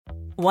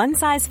One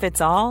size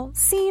fits all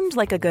seemed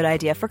like a good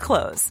idea for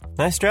clothes.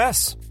 Nice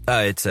dress.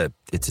 It's a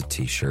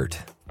t-shirt.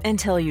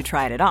 Until you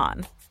tried it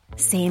on.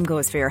 Same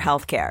goes for your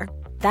healthcare.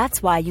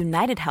 That's why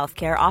United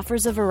Healthcare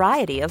offers a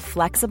variety of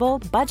flexible,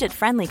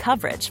 budget-friendly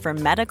coverage for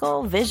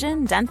medical,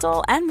 vision,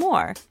 dental, and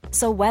more.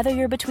 So whether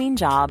you're between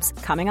jobs,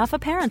 coming off a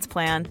parent's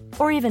plan,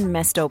 or even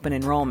missed open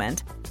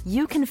enrollment,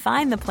 you can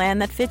find the plan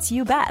that fits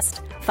you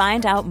best.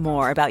 Find out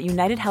more about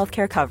United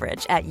Healthcare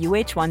coverage at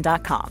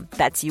uh1.com.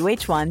 That's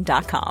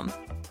uh1.com.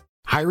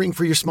 Hiring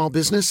for your small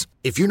business?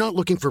 If you're not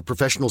looking for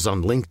professionals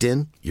on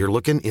LinkedIn, you're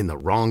looking in the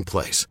wrong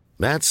place.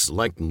 That's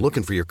like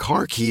looking for your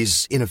car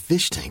keys in a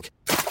fish tank.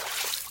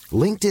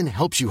 LinkedIn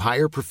helps you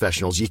hire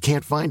professionals you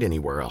can't find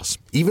anywhere else,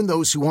 even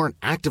those who aren't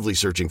actively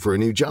searching for a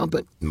new job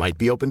but might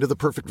be open to the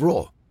perfect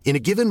role. In a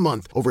given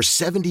month, over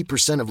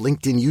 70% of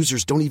LinkedIn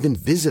users don't even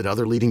visit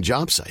other leading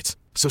job sites.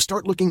 So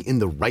start looking in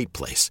the right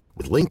place.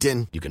 With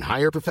LinkedIn, you can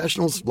hire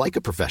professionals like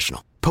a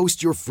professional.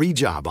 Post your free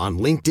job on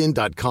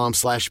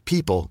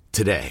linkedin.com/people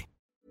today.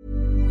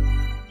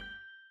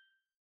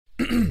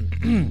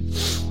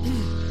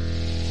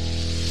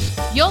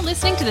 You're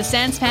listening to the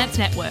Sans Pants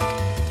Network.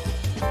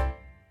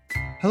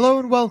 Hello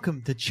and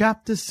welcome to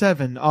Chapter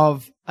 7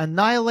 of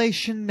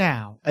Annihilation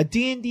Now, a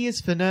D&D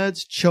is for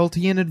Nerds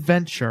Choltian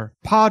adventure,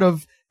 part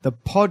of the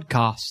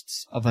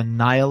podcasts of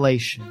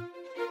Annihilation.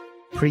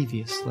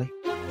 Previously.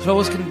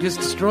 Floors can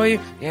just destroy you?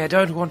 Yeah, I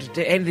don't want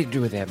anything to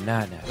do with them,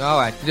 no.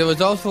 Alright, there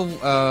was also,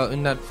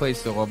 in that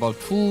place, though, about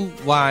 2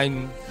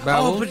 wine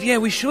barrels. Oh, but yeah,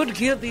 we should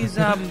kill these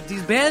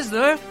bears,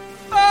 though.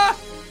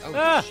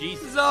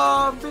 Jesus.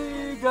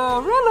 Zombie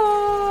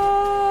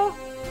gorilla!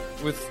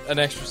 With an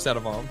extra set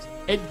of arms.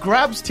 It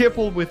grabs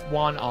Tipple with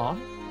one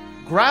arm,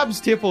 grabs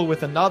Tipple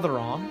with another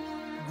arm,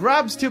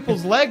 grabs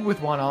Tipple's leg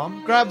with one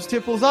arm, grabs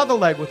Tipple's other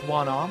leg with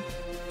one arm,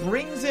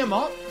 brings him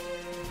up,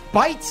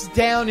 bites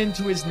down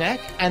into his neck,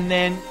 and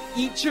then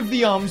each of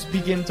the arms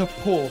begin to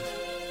pull.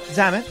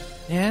 Zamet,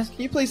 Yes?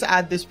 can you please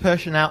add this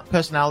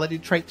personality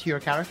trait to your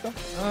character?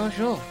 Oh,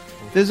 sure.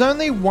 There's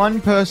only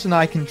one person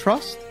I can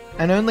trust,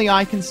 and only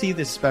I can see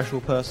this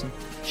special person.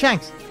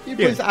 Shanks, can you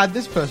please add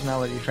this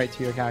personality trait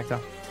to your character?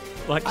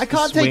 Like I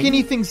can't take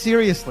anything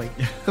seriously.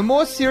 The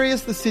more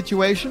serious the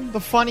situation, the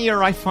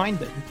funnier I find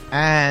it.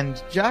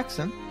 And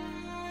Jackson,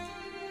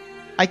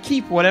 I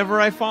keep whatever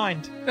I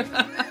find.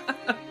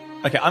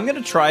 Okay, I'm going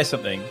to try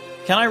something.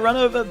 Can I run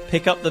over,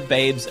 pick up the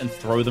babes, and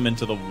throw them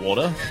into the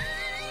water?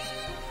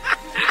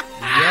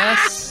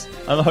 Yes.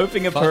 I'm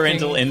hoping a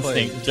parental Fucking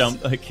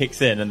instinct kicks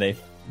in, and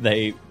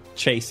they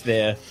chase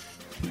their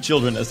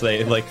children as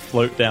they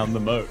float down the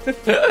moat.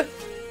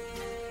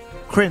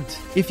 Krint,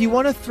 if you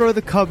want to throw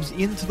the cubs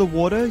into the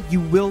water, you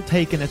will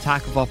take an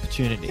attack of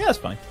opportunity. Yeah, that's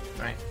fine.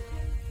 Right.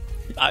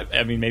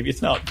 I mean, maybe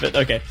it's not, but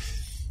okay.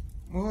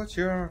 What's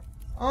your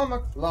armor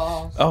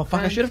class? Oh,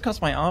 fuck, I should have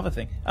cast my armor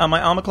thing.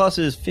 My armor class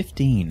is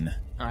 15.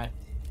 Alright.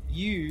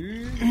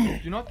 You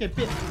do not get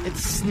bit. It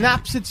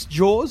snaps its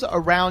jaws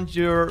around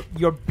your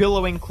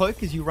billowing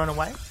cloak as you run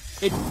away.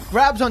 It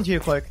grabs onto your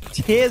cloak,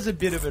 tears a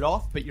bit of it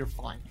off, but you're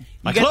fine.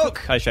 My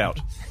cloak! I shout.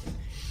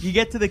 You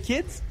get to the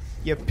kids,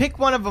 you pick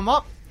one of them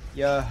up,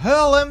 you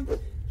hurl him,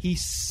 he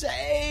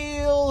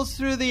sails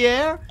through the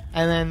air,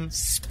 and then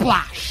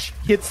splash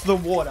hits the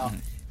water.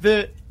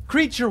 The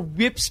creature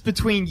whips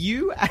between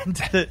you and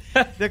the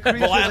creature.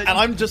 Well, and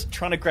I'm just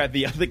trying to grab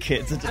the other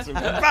kids and just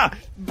bah,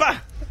 bah.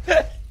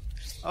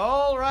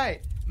 All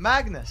right,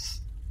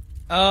 Magnus.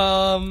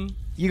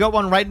 You got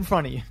one right in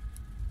front of you.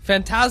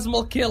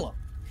 Phantasmal killer.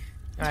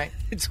 All right.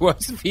 It's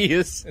worse for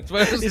years. It's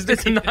worse.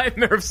 It's a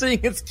nightmare of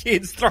seeing its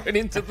kids thrown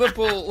into the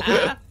pool.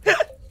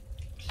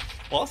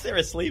 Whilst they're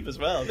asleep as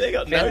well. They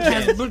got no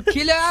chance. Phantasmal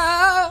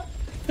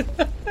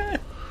killer.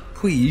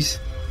 Please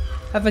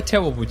have a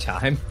terrible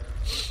time.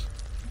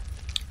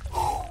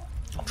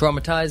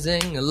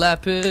 Traumatizing, a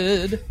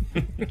leopard.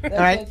 All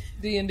right.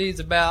 D&D's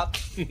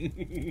about.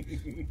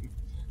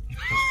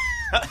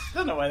 I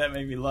don't know why that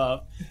made me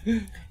laugh.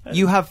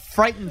 You have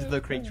frightened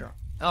the creature.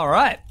 All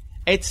right.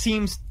 It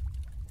seems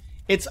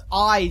its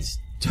eyes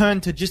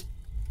turn to just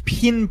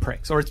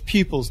pinpricks, or its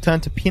pupils turn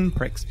to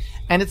pinpricks,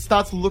 and it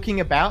starts looking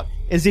about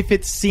as if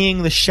it's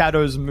seeing the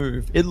shadows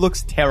move. It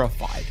looks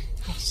terrified.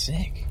 Oh,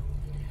 sick.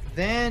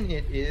 Then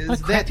it is... What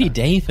a crappy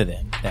day for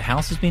them. Their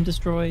house has been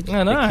destroyed.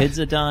 I know. The kids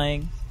are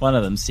dying. One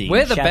of them seeing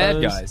We're the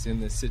shadows. bad guys in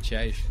this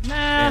situation.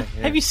 Nah.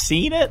 Have you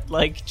seen it?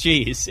 Like,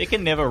 jeez. It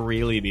can never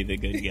really be the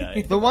good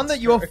guy. The one that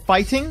you're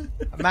fighting,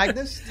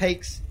 Magnus,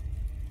 takes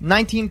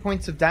 19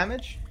 points of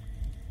damage.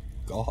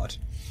 God.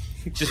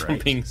 Just from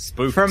being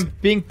spooked. From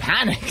being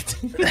panicked.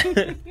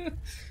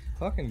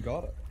 Fucking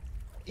got it.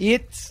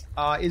 It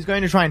is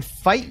going to try and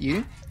fight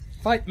you.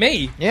 Fight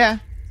me? Yeah.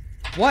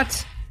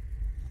 What?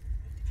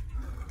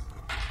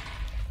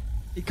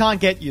 It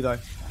can't get you, though.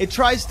 It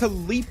tries to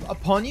leap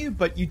upon you,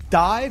 but you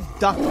dive,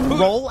 duck,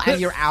 roll,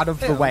 and you're out of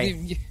the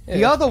way.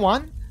 The other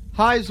one,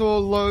 highs or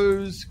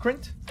lows,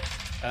 Krint?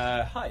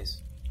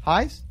 Highs.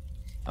 Highs?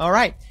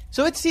 Alright.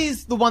 So it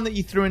sees the one that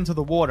you threw into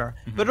the water,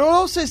 but it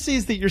also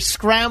sees that you're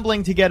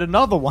scrambling to get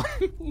another one,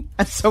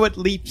 and so it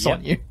leaps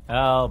on you.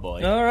 Oh,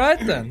 boy. All right,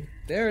 then.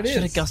 There it Should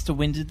have is. gust of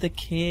winded the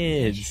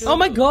kids. Oh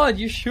my god,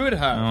 you should Oh,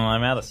 have.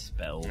 I'm out of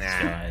spells,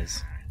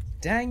 guys.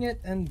 Dang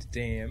it and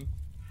damn.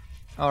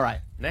 All right.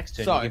 Next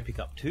turn, So- you can pick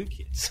up 2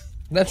 kids.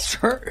 That's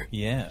true.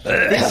 Yeah.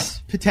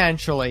 This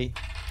potentially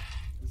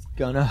is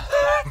gonna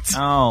hurt.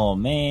 Oh,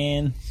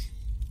 man.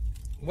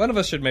 One of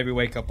us should maybe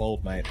wake up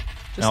old, mate.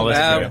 Just No,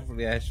 that's about.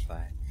 true. Yeah, it's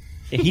fine.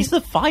 Yeah, he's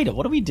the fighter.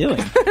 What are we doing?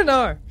 I don't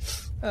know.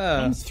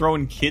 I'm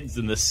throwing kids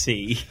in the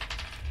sea.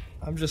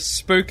 I'm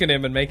just spooking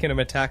him and making him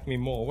attack me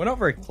more. We're not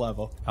very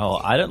clever. Oh,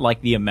 I don't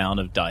like the amount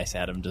of dice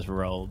Adam just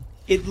rolled.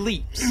 It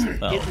leaps.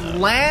 Oh, it no.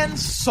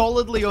 lands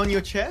solidly on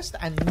your chest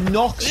and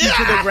knocks you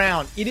to the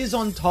ground. It is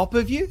on top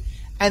of you,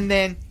 and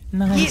then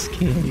Nice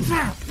kid.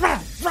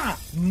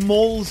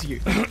 mauls you.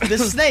 The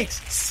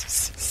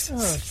snakes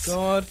Oh,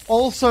 God.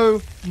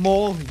 also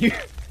maul you.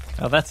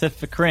 Oh, that's it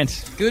for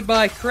Krent.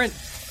 Goodbye,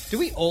 Krent. Do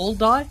we all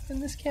die in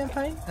this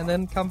campaign and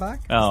then come back?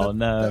 Oh,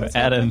 no.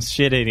 Adam's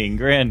shit-eating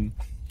grin.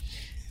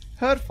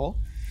 Hurtful.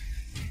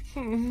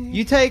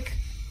 You take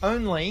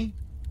only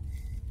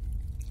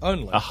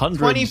Only. 100.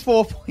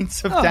 24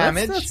 points of Oh,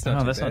 damage. That's not Oh,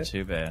 too that's bad. not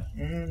too bad.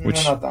 We're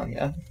not done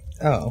yet.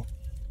 Oh.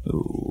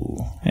 Ooh.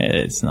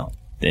 It's not.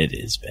 It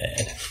is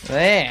bad.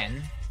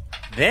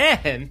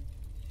 Then,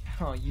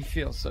 oh, you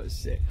feel so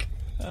sick.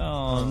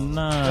 Oh,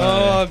 no.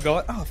 Oh,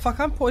 God. Oh, fuck,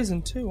 I'm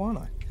poisoned too, aren't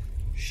I?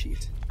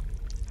 Shit.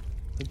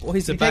 The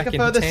boys are You back take a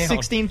in further town.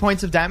 16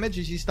 points of damage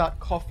as you start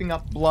coughing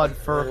up blood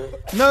for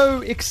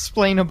no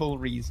explainable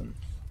reason.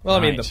 Well, I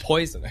mean, Right. the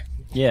poisoning.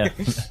 Yeah.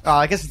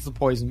 I guess it's the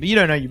poison, but you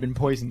don't know you've been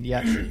poisoned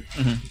yet.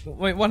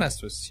 Wait, one has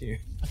to assume.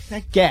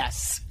 I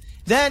guess.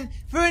 Then,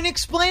 for an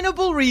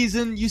explainable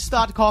reason, you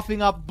start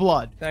coughing up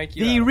blood. Thank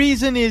you, The Adam.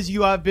 reason is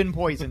you have been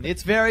poisoned.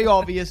 It's very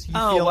obvious you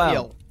Oh, feel wow.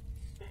 ill.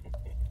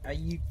 Are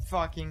you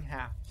fucking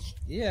happy?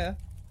 Yeah.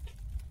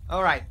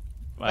 Alright.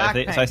 So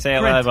I say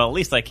out loud, well, at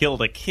least I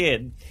killed a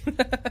kid.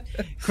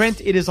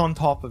 Krent, it is on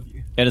top of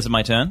you. It is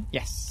my turn?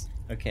 Yes.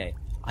 Okay.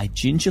 I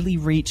gingerly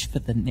reach for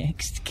the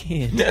next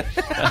kid.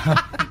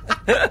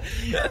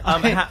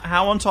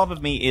 How on top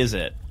of me is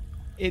it?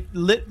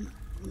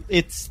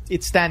 It's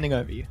standing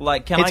over you.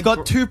 Like, can It's I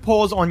got 2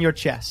 paws on your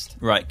chest.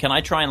 Right, can I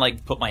try and,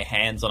 like, put my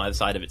hands on either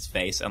side of its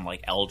face and,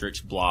 like,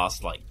 Eldritch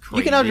Blast, like, crazy?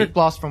 You can Eldritch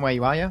Blast from where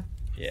you are, yeah?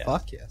 Yeah.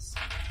 Fuck yes.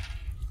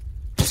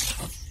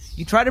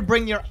 You try to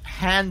bring your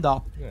hand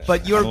up,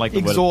 but you're like the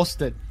word-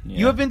 exhausted. Yeah.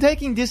 You have been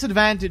taking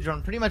disadvantage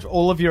on pretty much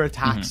all of your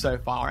attacks so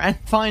far, and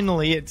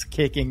finally it's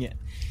kicking in.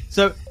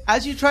 So,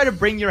 as you try to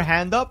bring your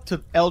hand up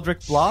to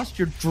Eldritch Blast,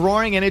 you're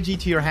drawing energy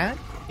to your hand.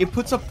 It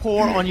puts a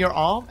paw on your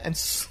arm and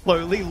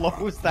slowly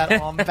lowers that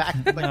arm back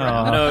to the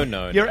ground.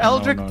 No. Your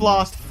Eldritch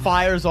Blast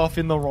fires off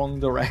in the wrong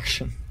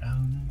direction.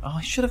 Oh,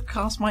 I should have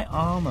cast my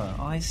armor.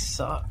 I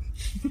suck.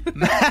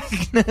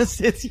 Magnus,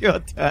 it's your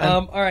turn.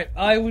 Alright,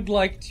 I would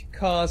like to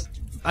cast...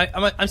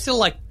 I'm still,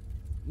 like,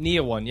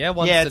 near one, yeah?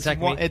 One's yeah, it's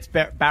attacking me.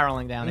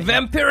 barreling down.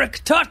 again.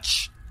 Vampiric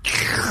touch!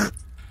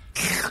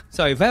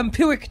 Sorry,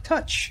 vampiric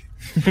touch.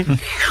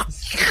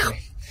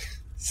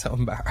 So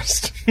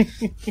embarrassed.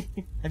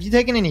 Have you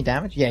taken any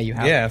damage? Yeah, you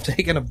have. Yeah, I've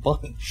taken a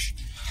bunch.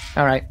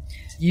 All right.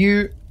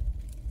 You.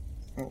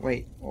 Oh,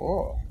 wait.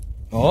 Oh.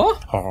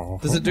 Oh?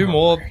 Does it do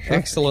more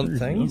excellent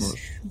things?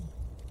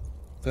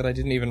 That I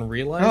didn't even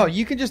realize? Oh,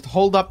 you can just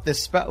hold up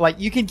this spell. Like,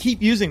 you can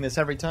keep using this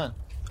every turn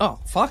Oh,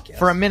 fuck yes.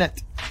 for a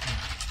minute.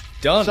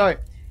 Done. So,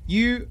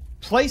 you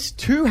place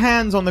 2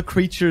 hands on the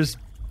creature's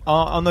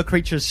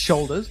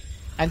shoulders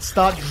and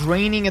start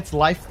draining its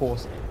life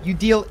force. You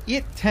deal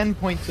it 10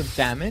 points of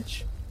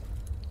damage,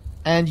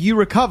 and you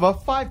recover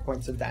 5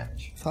 points of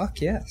damage.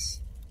 Fuck yes.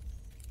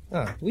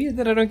 Oh, weird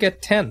that I don't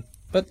get 10.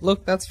 But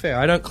look, that's fair.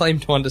 I don't claim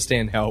to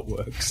understand how it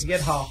works. You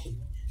get half.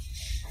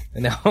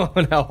 And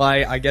now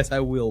I guess I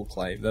will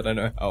claim that I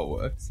know how it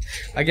works.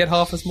 I get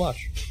half as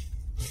much.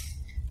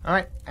 All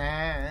right,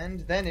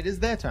 and then it is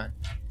their turn.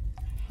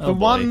 Oh, The boy.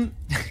 one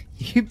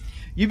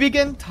you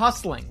begin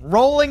tussling,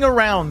 rolling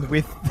around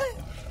with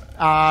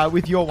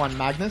your one,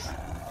 Magnus.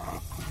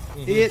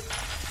 It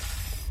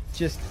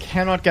just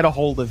cannot get a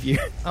hold of you.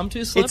 I'm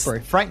too It's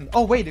slippery. frightened.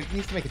 Oh wait, it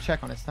needs to make a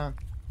check on its turn.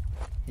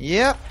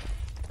 Yep,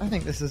 I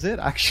think this is it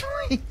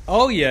actually.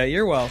 Oh yeah,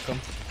 you're welcome.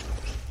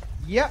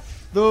 Yep,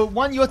 the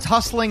one you're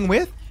tussling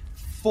with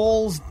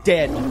falls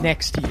dead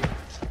next to you.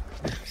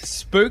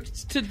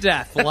 Spooked to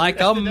death like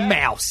a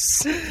mouse.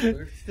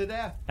 To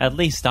death. At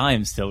least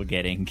I'm still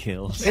getting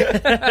killed.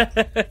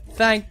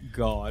 Thank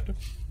God.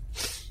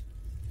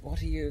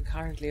 What are you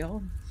currently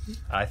on?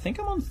 I think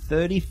I'm on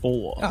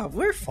 34. Oh,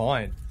 we're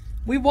fine.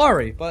 We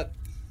worry, but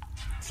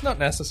it's not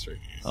necessary.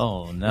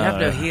 Oh, no. You have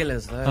no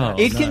healers, though. Oh,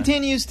 It no.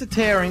 continues to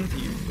tear into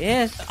you.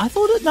 Yes. I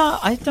thought it. No,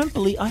 I don't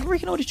believe. I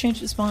reckon it would have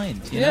changed its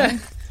mind. You Yeah. know?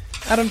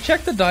 Adam,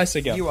 check the dice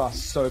again. You are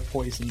so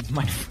poisoned,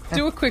 my friend.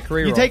 Do a quick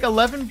reroll. You take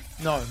 11.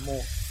 No,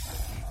 more.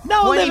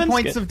 No, 20 11's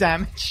points good. of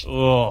damage. Ugh.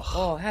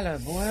 Oh, hello,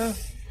 boy. Well,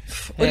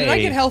 did I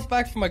Hey. get health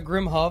back from my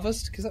Grim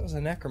Harvest? Because that was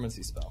a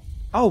necromancy spell.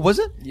 Oh, was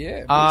it?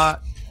 Yeah.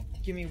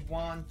 Give me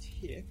one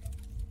tick.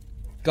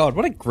 God,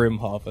 what a grim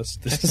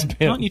harvest this has been.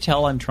 Can't you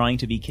tell I'm trying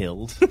to be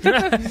killed?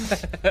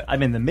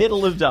 I'm in the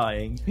middle of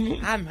dying.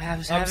 I'm I'm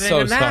having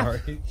so a nap.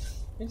 sorry.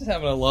 You're just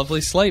having a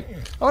lovely sleep.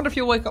 I wonder if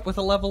you'll wake up with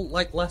a level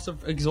like less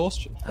of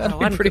exhaustion. That'd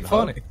be pretty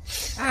funny.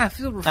 I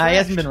feel refreshed. He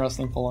hasn't been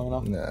wrestling for long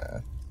enough. Nah.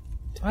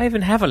 Do I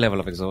even have a level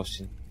of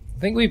exhaustion? I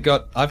think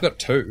I've got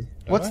 2.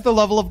 What's the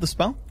level of the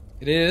spell?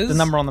 It is... The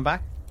number on the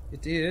back?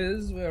 It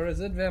is... Where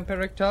is it?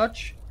 Vampiric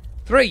Touch?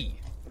 3.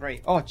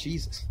 3. Oh,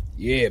 Jesus.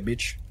 Yeah,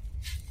 bitch.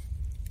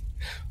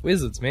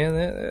 Wizards, man.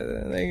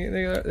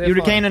 They're You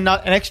regain fine. an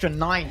extra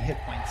 9 hit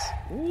points.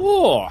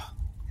 Whoa.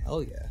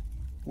 Hell yeah.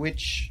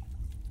 Which...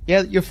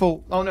 Yeah, you're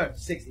full. Oh, no.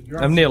 60. You're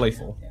on I'm 60. nearly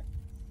full.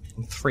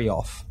 I'm 3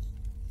 off.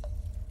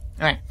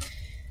 Alright.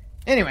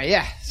 Anyway,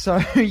 yeah. So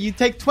you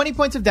take 20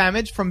 points of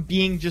damage from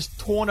being just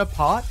torn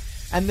apart,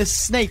 and the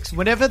snakes,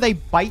 whenever they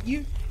bite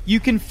you, you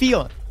can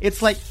feel it.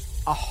 It's like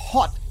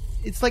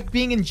it's like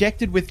being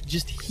injected with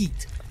just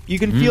heat. You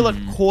can feel it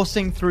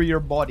coursing through your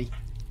body.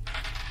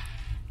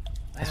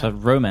 That's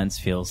what romance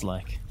feels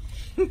like.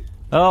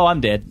 Oh,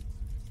 I'm dead.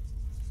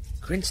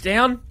 Quint's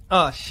down.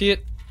 Oh,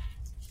 shit.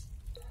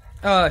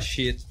 Oh,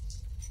 shit.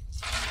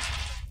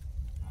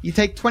 You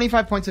take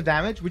 25 points of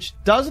damage, which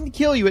doesn't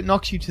kill you, it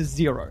knocks you to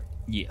 0.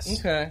 Yes.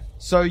 Okay.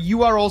 So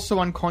you are also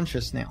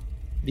unconscious now,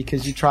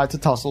 because you tried to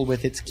tussle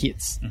with its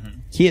kids.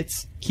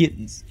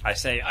 Kittens. I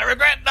say, I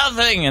regret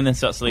nothing, and then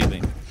start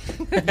sleeping.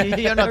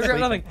 You're not I regret sleeping.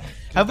 nothing.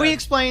 Have we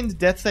explained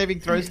death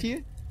saving throws to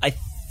you? I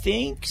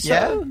think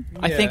so. Yeah?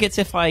 I think it's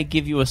if I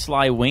give you a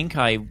sly wink,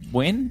 I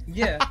win.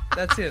 Yeah,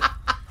 that's it.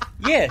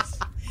 Yes.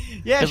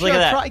 Yeah, Just sure. look at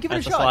that. Try, give it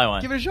That's a a shot. sly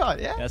one. Give it a shot.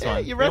 Yeah, That's yeah, one.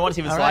 you're You ready. want to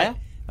see even All slyer? right.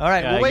 All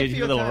right, we'll wait gives for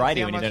you your a little turn to see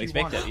righty how when you much don't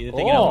expect want. it. You're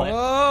thinking of it.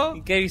 Oh.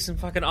 He gave you some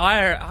fucking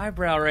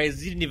eyebrow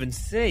raises you didn't even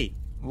see.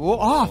 Whoa,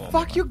 oh,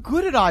 fuck, you're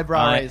good at eyebrow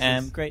I raises.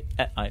 am great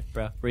at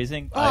eyebrow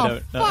raising. Oh, I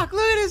don't know. fuck,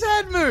 look at his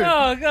head move.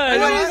 Oh, God.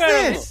 What is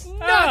incredible. this?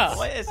 Ah.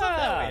 Wait, it's not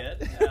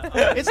that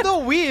weird. It's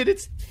not weird,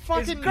 it's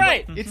fucking It's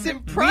great. It's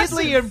impressive.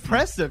 weirdly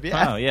impressive,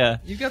 yeah. Oh, yeah.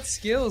 You got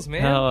skills,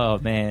 man. Oh,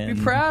 man.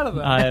 Be proud of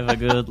them. I have a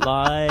good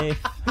life.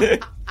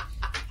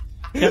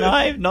 Can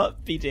I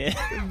not be dead?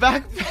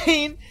 Back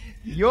pain,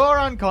 you're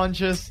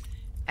unconscious,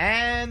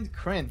 and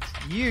Krint,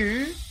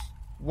 you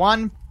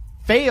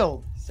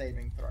failed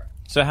saving throw.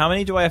 So how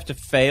many do I have to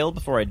fail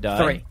before I die?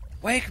 3.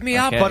 Wake me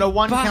up. Okay. But a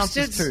 1 counts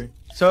bastards. as 2.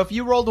 So if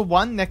you rolled a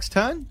 1 next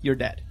turn, you're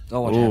dead.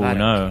 Oh, Oh, I don't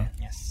no. care.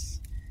 Yes.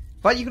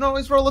 But you can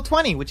always roll a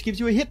 20, which gives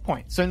you a hit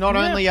point. So not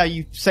only are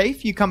you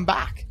safe, you come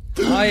back.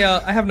 I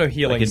have no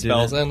healing can do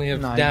spells. that. I only have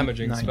No,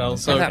 damaging no,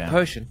 spells. And So that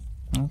potion.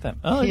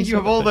 Oh, You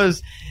have all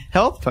those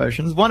health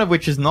potions, one of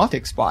which is not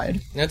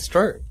expired. that's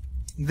true.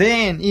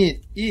 Then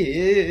it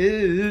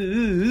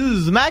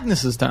is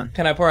Magnus's turn.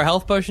 Can I pour a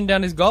health potion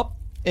down his gob?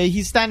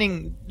 He's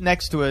standing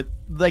next to it,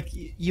 like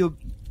you.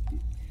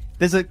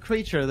 There's a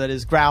creature that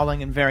is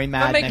growling and very If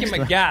mad. I make next him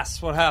to a it.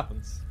 gas, what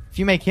happens? If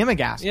you make him a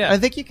gas, Yeah. I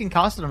think you can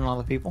cast it on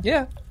other people.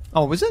 Yeah.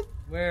 Oh, was it?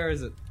 Where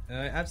is it?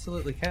 I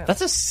absolutely can.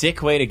 That's a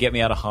sick way to get me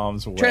out of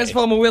harm's way.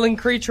 Transform a willing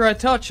creature I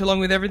touch, along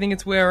with everything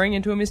it's wearing,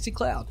 into a misty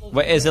cloud.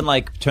 Wait, is it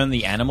like turn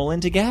the animal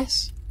into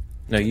gas?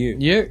 No, you.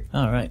 You.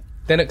 All right.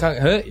 Then it can't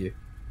hurt you.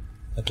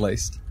 At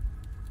least.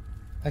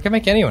 I can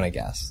make anyone a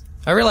gas.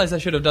 I realize I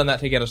should have done that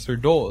to get us through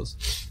doors.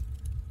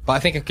 But I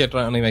think I could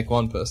only make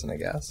one person a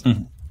gas.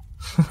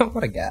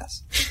 What a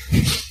gas.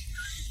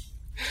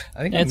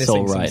 I think I'm It's missing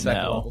all right some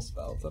second now. level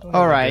spells. I don't know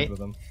All what I right. did with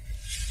them.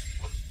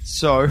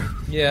 So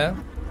Yeah.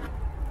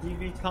 he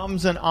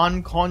becomes an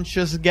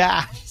unconscious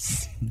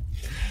gas.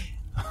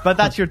 But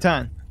that's your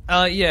turn.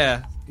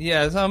 Yeah.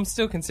 Yeah, so I'm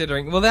still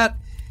considering. Well, that...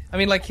 I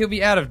mean, like, he'll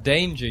be out of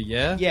danger,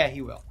 yeah? Yeah,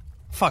 he will.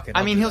 Fuck it. I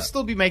I'll mean, do he'll that.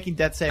 still be making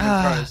death saving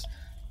throws.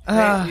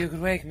 You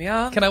could wake me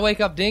up. Can I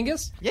wake up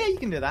Dingus? Yeah, you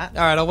can do that.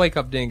 Alright, I'll wake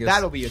up Dingus.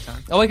 That'll be your turn.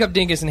 I'll wake up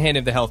Dingus and hand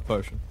him the health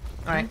potion.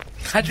 All right,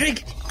 I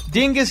drink.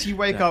 Dingus, you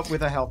wake up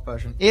with a health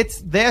potion.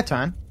 It's their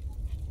turn.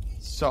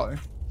 So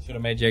Should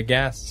have made you a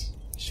gas.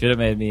 Should have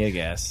made me a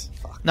gas.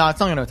 no, it's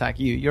not going to attack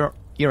you.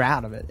 You're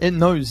out of it. It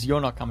knows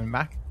you're not coming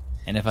back.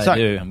 And if I Sorry.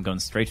 do, I'm going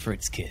straight for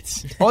its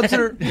kids. Odds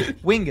are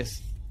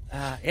Wingus.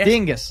 Yes.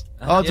 Dingus.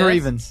 Odds or yes.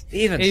 evens?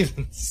 Evens.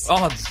 Evens.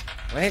 Odds.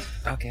 Wait.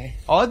 Okay.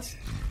 Odds.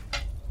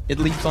 It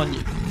leaps on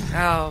you.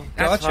 Oh,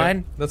 that's Gotcha.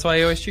 fine. That's why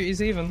you always shoot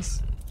his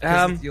evens.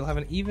 'Cause you'll have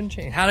an even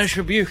chance. Hellish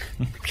rebuke.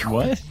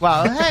 What?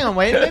 Well, hang on,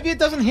 wait. Maybe it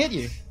doesn't hit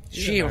you.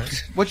 Shield.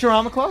 What's your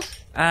armor class?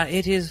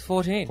 It is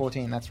 14.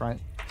 14. That's right.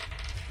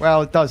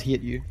 Well, it does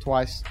hit you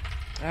twice.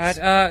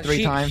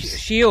 Three times.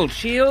 Shield.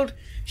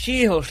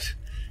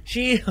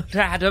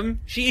 Adam.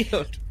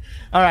 Shield.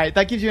 All right,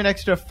 that gives you an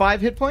extra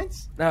 5 hit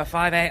points.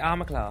 5A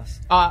armor class.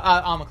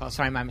 Armor class.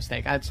 Sorry, my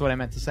mistake. That's what I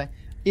meant to say.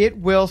 It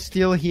will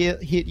still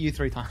hit you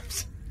 3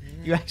 times.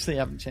 You actually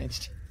haven't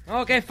changed.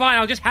 Okay, fine.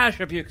 I'll just hellish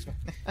rebuke.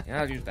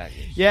 Yeah, I'll use that.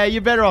 Yeah,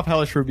 you're better off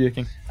hellish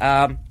rebuking.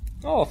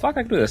 Oh, fuck,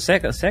 I can do the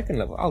second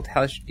level. I'll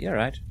hellish... You're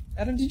right.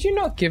 Adam, did you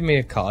not give me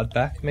a card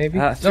back, maybe?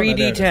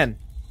 3d10.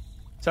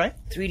 Sorry?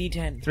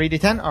 3d10.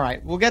 3d10?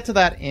 Alright, we'll get to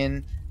that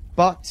in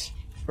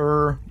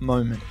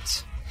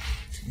moment.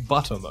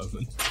 Butter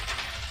moment.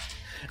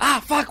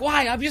 Ah, fuck,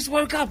 why? I just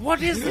woke up.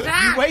 What is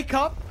that? You wake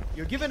up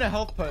You're given a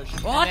health potion.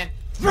 What? And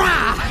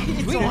then,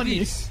 it's on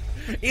you.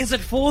 Is it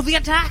for the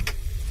attack?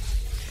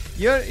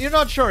 You're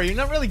not sure. You're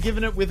not really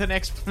given it with an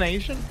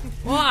explanation.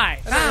 Why?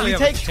 You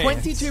take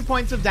 22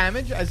 points of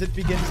damage as it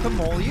begins to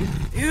maul you.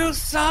 You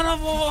son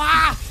of a...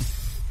 I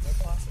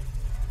was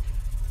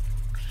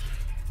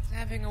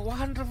having a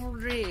wonderful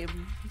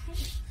dream.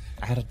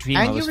 I had a dream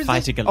I was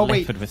fighting a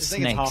leopard with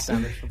snakes. I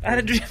had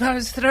a dream I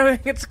was throwing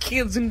its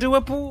kids into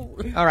a pool.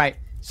 Alright,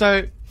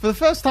 so for the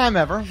first time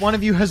ever, one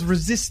of you has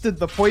resisted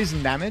the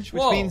poison damage,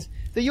 which means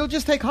that you'll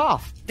just take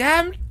half.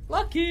 Damn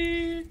Lucky!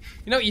 You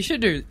know what you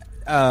should do,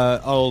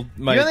 old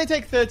mate? You only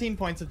take 13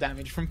 points of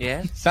damage from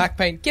back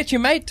pain. Get your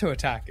mate to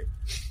attack him.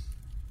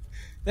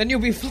 Then you'll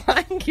be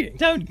flanking.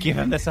 Don't give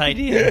him this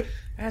idea.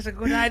 That's a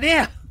good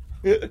idea.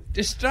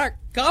 Distract,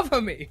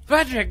 cover me.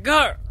 Patrick,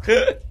 go!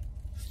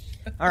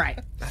 Alright.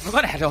 I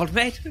forgot that, old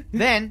mate.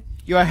 Then,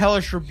 your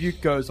hellish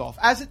rebuke goes off.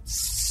 As it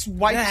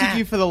swipes at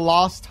you for the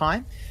last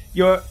time,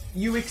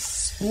 you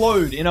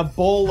explode in a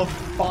ball of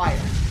fire.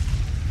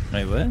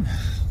 Wait, what?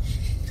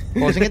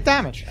 Causing it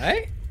damage.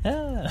 Hey?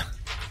 With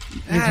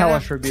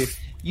hellish rebuke.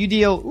 You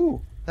deal...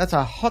 Ooh, that's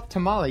a hot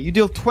tamale. You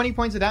deal 20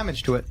 points of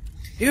damage to it.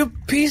 You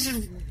piece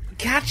of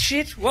cat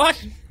shit.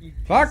 What?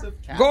 Fuck.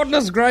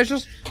 Goodness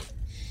gracious.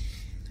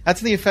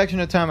 That's the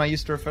affectionate term I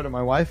used to refer to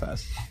my wife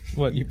as.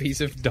 What, you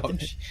piece of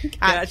dog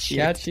Cat shit.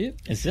 Cat shit?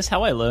 Is this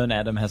how I learn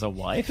Adam has a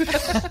wife?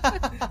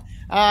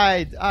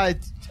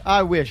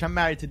 I wish. I'm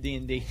married to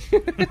D&D.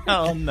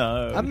 Oh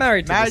no. I'm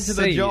married to Married the to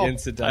the sea, job.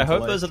 incidentally. I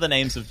hope those are the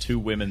names of two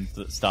women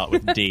that start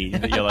with D.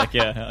 That you're like,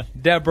 yeah.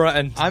 Deborah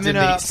and I'm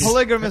Denise. in a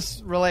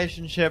polygamous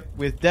relationship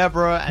with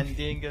Deborah and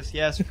Dingus.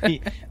 Yes,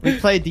 we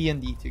play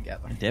D&D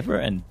together.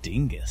 Deborah and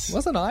Dingus.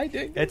 Wasn't I,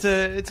 Dingus?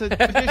 It's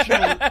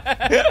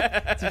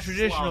a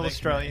traditional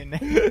Australian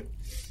name.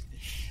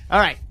 All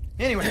right.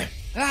 Anyway,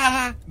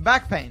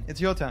 back pain.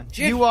 It's your turn.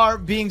 Shit. You are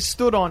being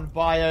stood on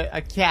by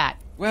a cat.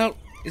 Well,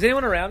 is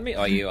anyone around me?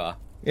 Oh, you are.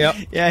 Yep.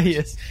 Yeah, he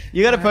is.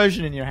 You got a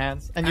potion in your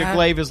hands, and your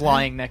glaive is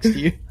lying next to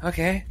you.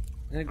 Okay.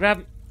 I'm gonna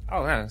grab...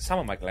 Oh, no, some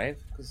of my glaive.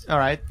 All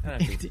right. I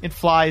don't think- It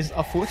flies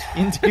a foot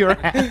into your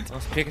hand.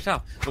 I'll pick it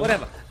up.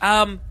 Whatever.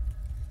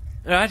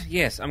 Alright,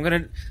 yes. I'm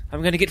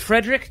gonna get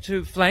Frederick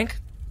to flank.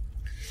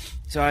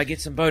 So I get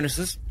some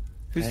bonuses.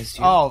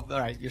 All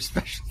right. You're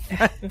special.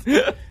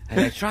 And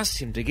I trust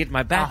him to get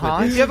my back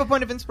Do with you have a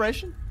point of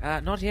inspiration?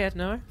 Not yet,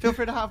 no. Feel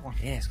free to have one.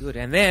 Yes, good.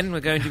 And then we're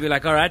going to be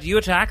like, alright, you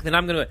attack, then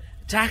I'm gonna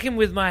attack him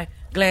with my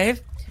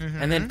glaive,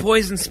 and then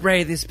poison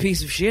spray this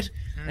piece of shit,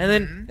 and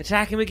then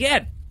attack him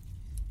again.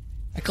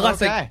 A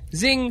classic. Okay.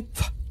 Zing.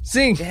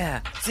 Zing.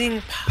 Yeah.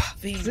 Zing, pa,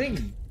 zing.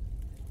 Zing.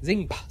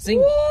 Zing. Zing.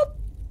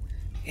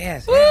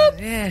 Yes, yes,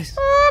 yes.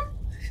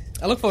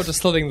 I look forward to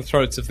slitting the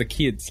throats of the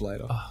kids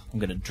later. Oh, I'm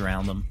gonna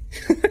drown them.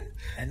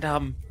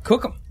 And,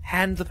 Cook them.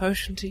 hand the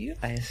potion to you,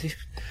 I assume.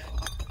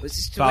 Was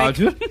this to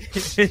Pardon?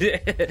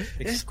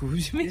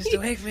 Excuse me? Is this to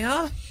wake me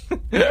up?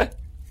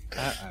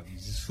 I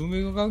was assuming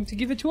we were going to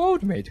give it to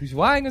old mate who's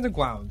lying on the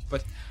ground,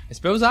 but I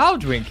suppose I'll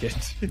drink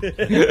it.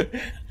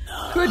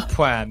 Good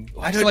plan.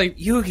 Why don't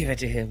you give it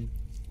to him?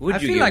 Would I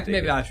you feel give like it to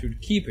maybe him? I should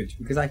keep it,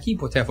 because I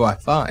keep whatever I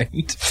find.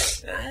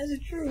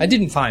 I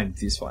didn't find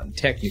this one,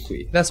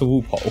 technically. That's a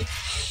loophole.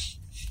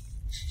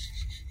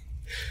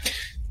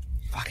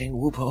 Fucking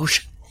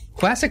whoop-osh.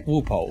 Classic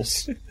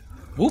loopholes.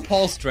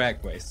 Loopholes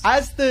drag race.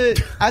 As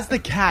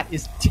the cat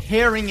is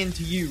tearing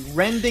into you,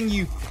 rending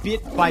you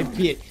bit by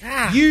bit,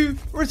 you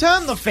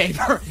return the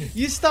favor.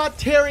 You start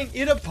tearing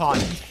it apart.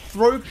 You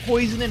throw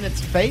poison in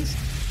its face.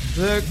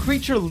 The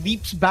creature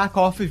leaps back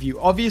off of you,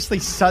 obviously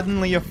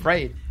suddenly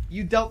afraid.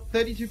 You dealt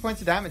 32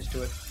 points of damage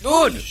to it.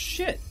 Good.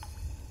 Shit.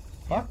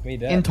 Fuck me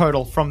dead. In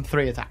total from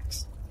 3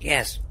 attacks.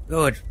 Yes,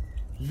 good.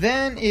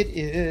 Then it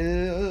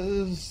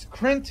is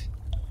Krint.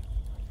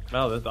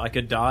 Oh, I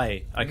could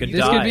die.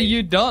 This could be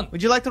you done.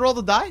 Would you like to roll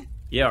the die?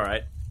 Yeah,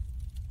 alright.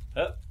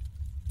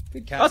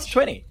 Good catch. That's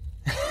 20.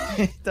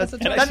 Doesn't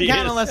Can I count see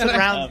unless this? it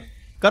rounds.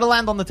 Gotta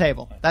land on the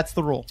table. That's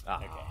the rule.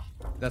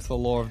 That's the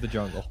law of the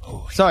jungle.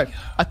 So,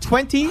 a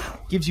 20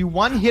 gives you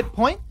 1 hit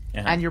point,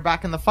 Uh-huh. and you're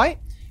back in the fight.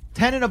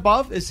 10 and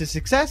above is a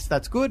success,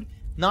 that's good.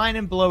 9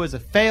 and below is a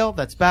fail,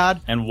 that's bad.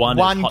 And 1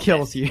 is hot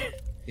kills death. you.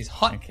 He's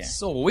hot. Okay.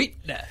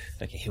 Sweet death.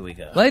 Okay, here we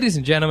go. Ladies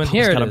and gentlemen,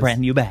 here it got is. a brand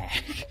new bag.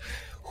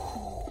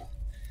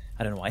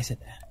 I don't know why I said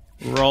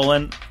that.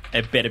 Rolling.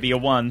 It better be a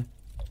 1.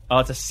 Oh,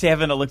 it's a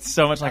 7. It looks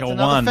so much like That's a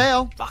another 1.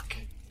 fail. Fuck.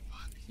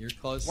 You're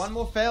close. 1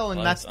 more fail, and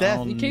Close. that's death.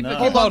 Oh, You keep no. it.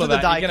 Hold Keep on hold to of the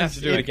that. die, You're gonna have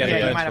to do it again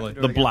yeah, you might have eventually. to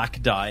do The it again.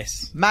 black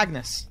dice.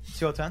 Magnus, it's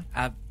your turn.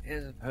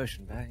 Here's a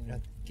potion back.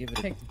 Give it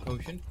Take the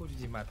potion, put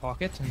it in my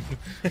pocket,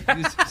 and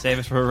use Save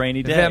it for a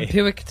rainy day.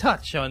 vampiric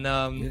touch on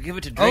You give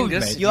it to Oh,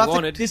 Dringus. mate. if You'll have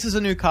wanted. to, this is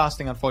a new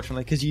casting,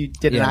 unfortunately, because you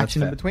did Yeah, an that's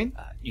action in fair. between.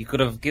 You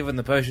could have given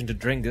the potion to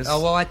Dringus.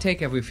 Oh well, I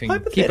take everything. Keep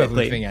Hypothetically-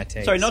 everything I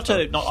take. Sorry, I'm not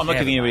Never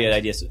giving you any mind.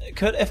 ideas.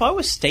 If I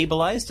was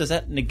stabilized, does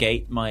that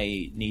negate my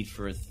need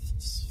for a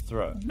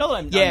throw? No,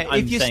 I'm Yeah, I'm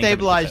if you're saying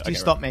stabilized, 100%. you Okay,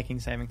 stop right.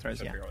 making saving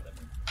throws, yeah.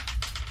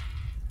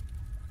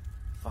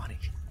 Funny.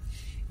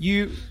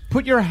 You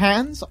put your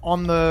hands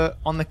on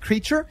the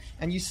creature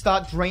and you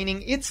start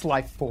draining its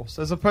life force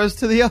as opposed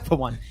to the other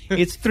one.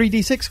 It's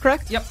 3d6,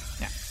 correct? Yep.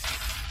 Yeah.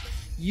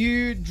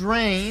 You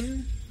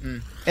drain.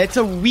 It's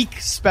a weak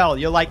spell.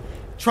 You're like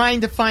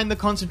trying to find the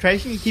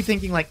concentration. You keep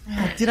thinking like,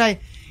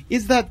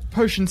 is that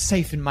potion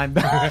safe in my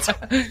belt?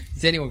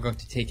 Is anyone going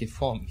to take it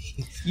from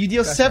me? You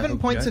deal Gosh, I 7 hope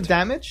points not. of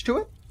damage to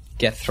it,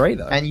 Get 3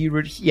 though. and you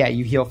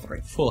you heal 3.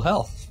 Full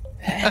health.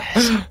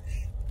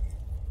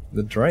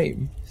 The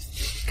dream.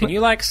 Can you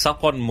like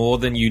sup on more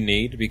than you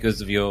need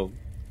because of your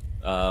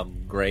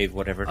grave,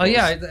 whatever it Oh was?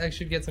 yeah, I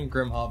should get some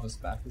Grim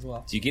Harvest back as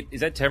well. Do you get?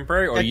 Is that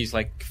temporary, or you just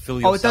like fill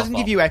yourself? Oh, it doesn't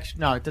give up? you extra.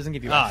 No, it doesn't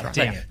give you extra.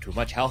 damn. Too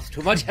much health.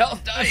 Too much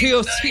health. I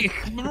feel sick.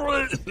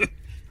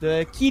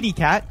 The kitty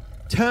cat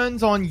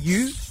turns on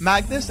you,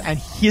 Magnus, and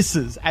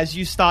hisses as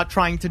you start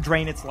trying to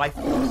drain its life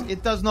force.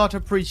 It does not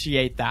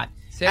appreciate that.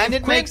 and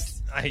it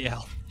makes... I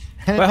yell.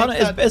 and it Wait, hold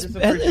makes on. that Is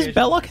disappreciation.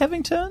 Belloc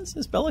having turns?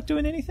 Is Belloc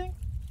doing anything?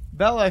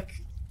 Belloc...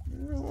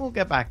 We'll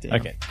get back to him.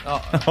 Okay.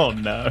 Oh, Oh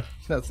no.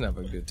 that's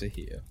never good to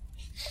hear.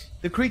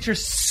 The creature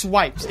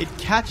swipes. It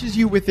catches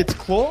you with its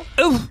claw.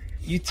 Ooh!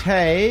 You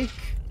take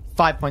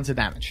 5 points of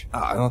damage.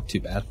 Ah, not too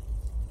bad.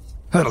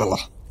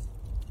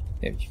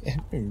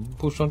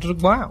 Pushed onto the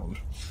ground.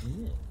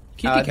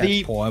 Kitty cat's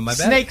The paw on my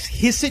back. snakes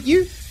hiss at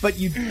you, but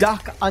you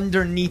duck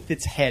underneath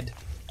its head.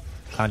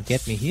 Can't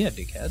get me here,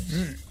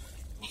 dickhead.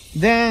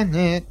 Then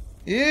it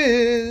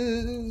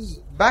is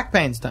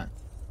Backpain's turn.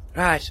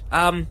 Right.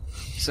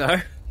 So,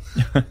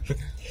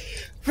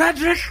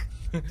 Frederick,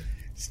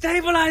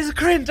 stabilize the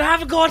Crint. I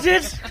haven't got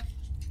it.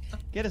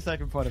 Get a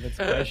second point of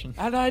inspiration.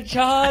 And I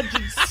charge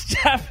and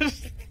stab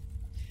it.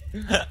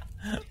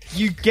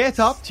 You get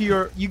onto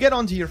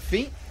your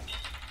feet.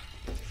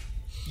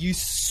 You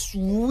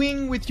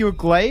swing with your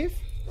glaive,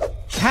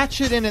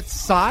 catch it in its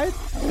side.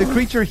 The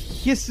creature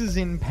hisses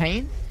in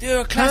pain,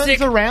 Do a classic.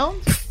 turns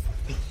around,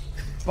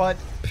 but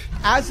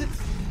as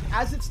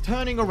it's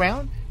turning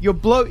around, your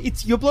blow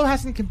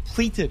hasn't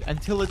completed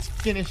until it's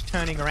finished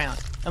turning around.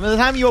 And by the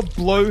time your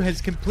blow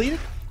has completed,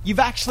 you've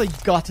actually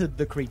gutted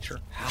the creature.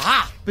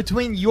 Ha!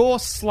 Between your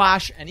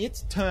slash and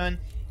its turn,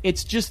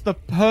 it's just the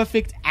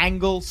perfect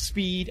angle,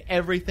 speed,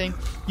 everything.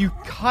 You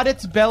cut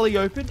its belly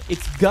open,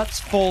 its guts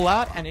fall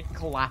out, and it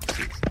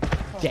collapses.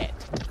 Dead.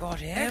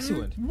 Got him.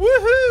 Excellent.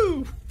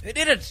 Woohoo! Who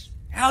did it?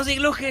 How's he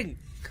looking?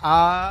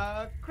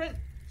 Crit.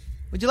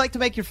 Would you like to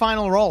make your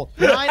final roll?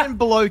 9 and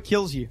below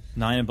kills you.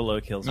 9 and below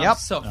kills. Yep. I'm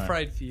so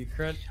afraid for you,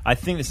 Crint. I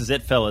think this is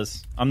it,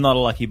 fellas. I'm not a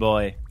lucky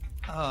boy.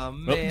 Oh,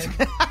 man.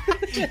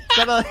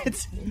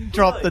 It's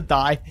drop the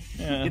die.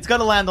 Yeah. It's got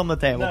to land on the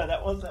table. No,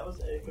 that was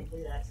a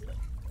complete accident.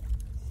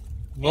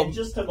 Well- And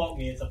just to mock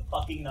me, it's a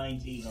fucking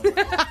 19.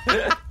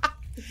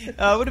 It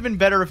would have been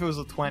better if it was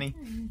a 20.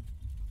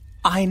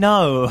 I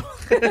know.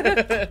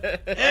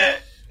 Alright,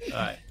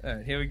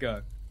 here we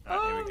go.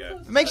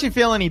 If it makes you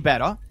feel any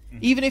better,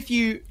 even if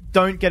you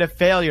don't get a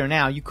failure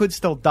now, you could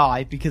still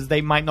die because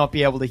they might not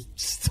be able to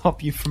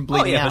stop you from Oh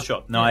bleeding yeah, out. for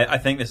sure. No, I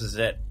think this is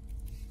it.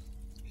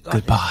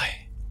 Goodbye.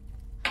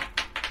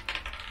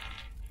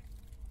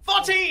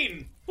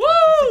 14! Woo!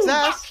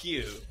 Success. Fuck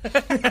you.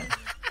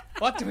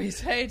 What do we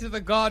say to the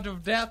god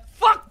of death?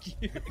 Fuck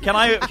you!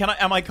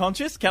 Am I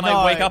conscious? Can No.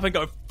 I wake up and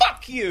go,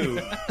 fuck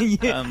you?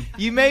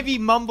 You maybe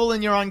mumble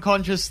in your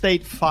unconscious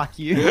state, fuck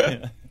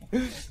you.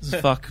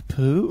 Fuck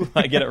poo?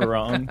 I get it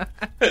wrong.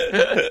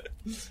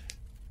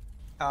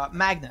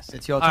 Magnus,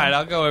 it's your turn. Alright,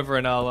 I'll go over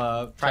and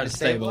I'll try to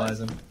stabilize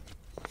him.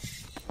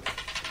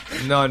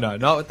 No,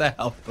 not with the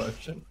health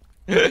potion.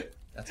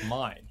 That's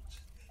mine.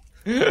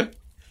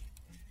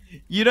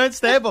 You don't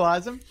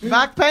stabilize him.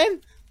 Back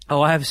pain?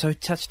 Oh, I have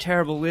such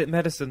terrible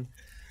medicine.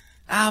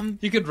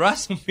 You could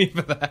wrestle me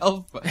for the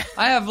health potion.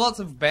 I have lots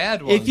of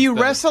bad ones. If you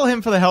but- wrestle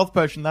him for the health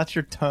potion, that's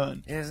your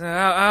turn. Yes,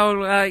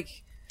 I'll like.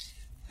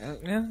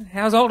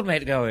 How's old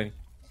mate going?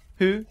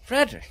 Who?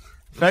 Frederick.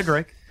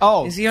 Frederick.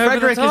 Oh, Is he over the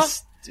Frederick top?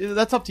 is...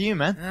 That's up to you,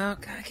 man.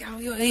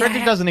 Okay,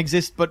 Frederick doesn't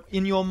exist, but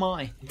in your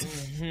mind.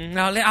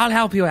 I'll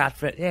help you out,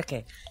 Fred.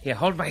 Okay, here,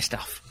 hold my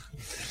stuff.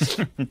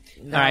 All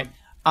right.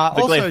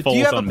 Also, glaive do you falls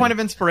have a on point me. of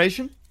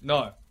inspiration?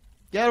 No.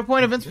 You have a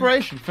point of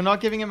inspiration for not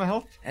giving him a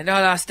health? And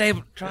I'll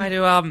try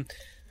to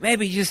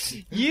maybe just.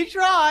 You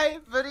try,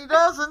 but he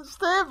doesn't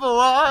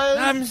stabilize.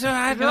 I'm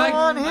sorry. I Come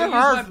on, I'll here, use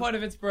my point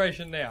of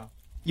inspiration now.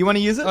 You want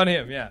to use it? On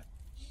him, yeah.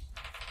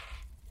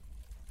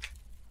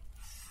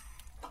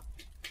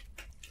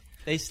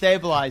 They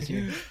stabilize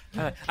you.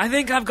 I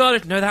think I've got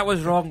it. No, that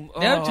was wrong.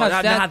 Don't touch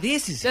that. Nah,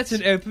 this is. That's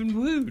an open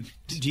wound.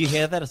 Do you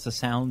hear that? It's the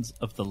sounds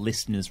of the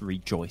listeners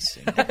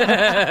rejoicing.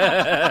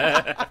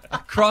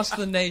 Across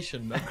the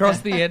nation, across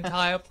the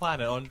entire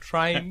planet, on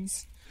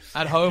trains,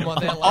 at home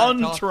on their On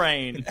laptops.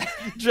 train.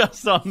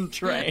 Just on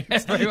trains.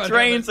 Everyone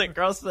Trains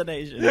across the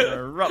nation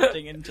are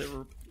erupting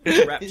into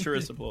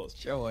rapturous applause.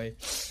 Joy.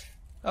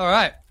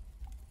 Alright.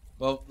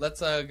 Well, let's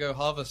go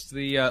harvest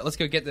the, let's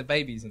go get the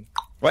babies and...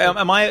 Wait,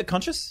 am I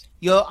conscious?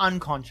 You're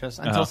unconscious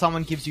until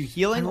someone gives you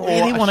healing or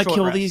Really a want to short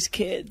kill rest. these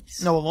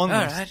kids. No, a long All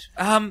rest.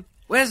 right.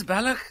 Where's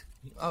Balak?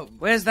 Oh,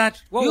 Where's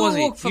that? What you was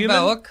look it? for Human?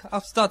 Belloc.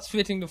 I'll start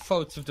fitting the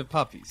throats of the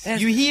puppies.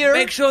 Yes. You hear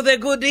Make sure they're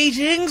good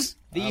eatings.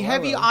 the I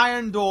heavy will.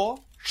 iron door.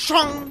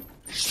 Shung!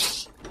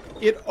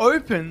 It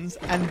opens,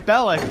 and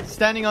Belloc,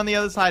 standing on the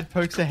other side,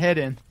 pokes her head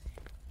in.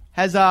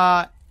 Has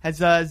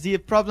the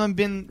problem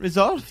been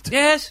resolved?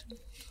 Yes.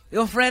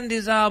 Your friend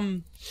is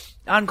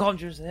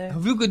unconscious there.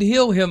 If you could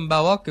heal him,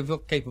 Belloc, if you're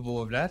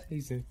capable of that.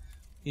 He's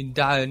in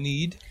dire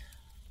need.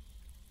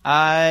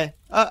 All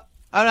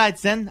right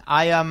then.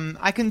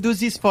 I can do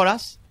this for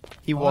us.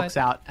 He walks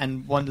out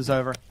and wanders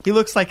over. He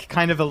looks like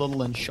kind of a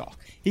little in shock.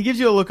 He gives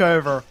you a look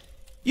over.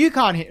 You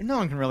can't hear. No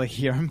one can really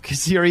hear him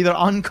because you're either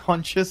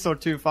unconscious or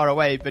too far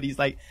away. But he's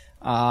like,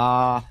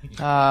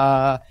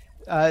 the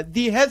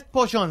health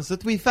potions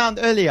that we found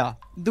earlier.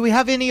 Do we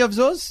have any of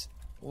those?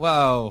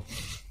 Wow.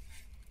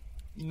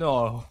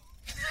 No.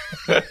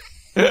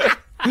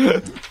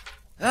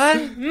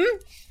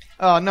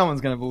 Oh, no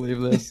one's gonna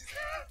believe this.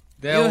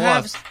 There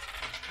was.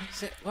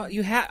 Well,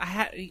 you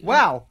have.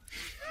 Wow.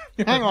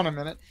 Hang on a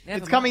minute. Never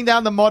It's coming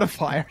down to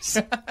modifiers.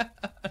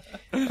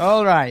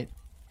 All right.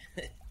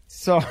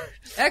 So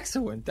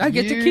Excellent. I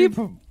get to keep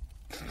him.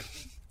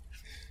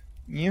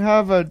 you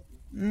have a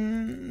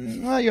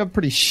well, you have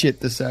pretty shit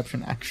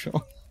deception,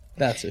 actually.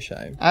 That's a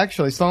shame.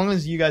 Actually, as long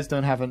as you guys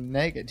don't have a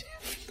negative.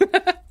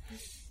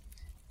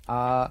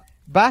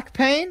 Back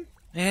pain?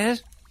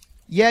 Yes.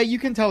 Yeah, you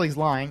can tell he's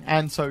lying,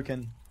 and so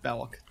can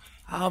Belloc.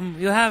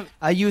 You have.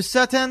 Are you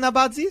certain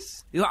about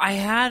this? You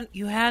handed.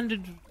 You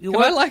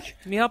Can I, woke like,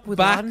 me up with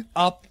back one.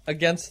 up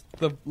against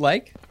the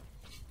lake?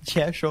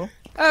 Yeah, sure.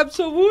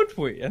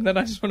 Absolutely. And then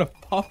I just want to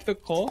pop the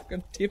cork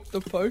and tip the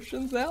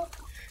potions out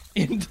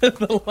into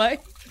the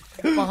lake.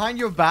 Behind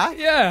your back?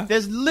 Yeah.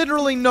 There's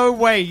literally no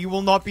way you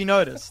will not be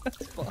noticed.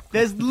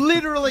 There's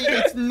literally,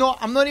 it's not,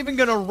 I'm not even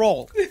gonna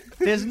roll.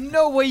 There's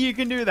no way you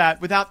can do that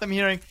without them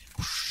hearing,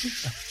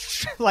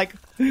 like,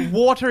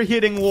 water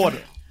hitting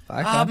water.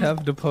 I can't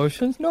have the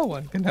potions. No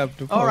one can have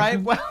the potions.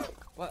 Alright, well.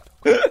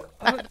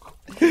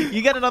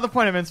 You get another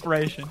point of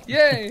inspiration.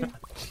 Yay.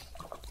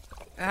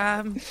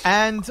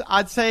 And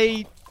I'd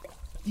say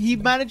he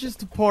manages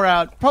to pour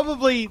out,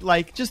 probably,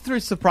 like, just through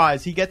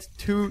surprise, he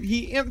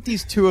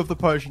empties 2 of the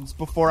potions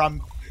before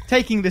I'm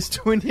taking this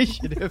to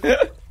initiative.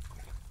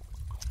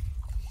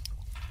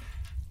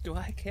 Do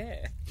I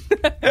care?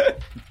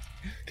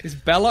 Is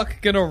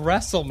Belloc gonna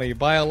wrestle me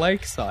by a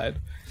lakeside?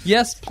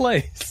 Yes,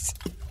 please.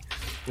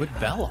 Would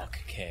Belloc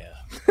care?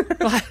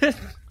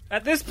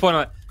 At this point,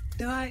 I'm like,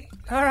 do I?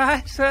 All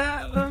right.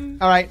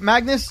 Alright,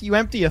 Magnus, you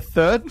empty a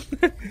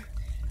 3rd.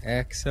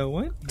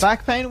 Excellent.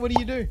 Back pain, what do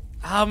you do?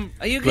 Are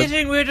you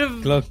getting rid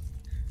of Look.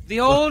 the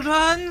old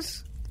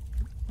ones?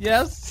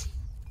 Yes.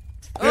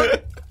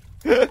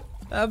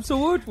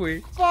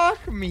 Absolutely.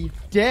 Fuck me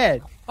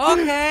dead.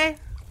 Okay.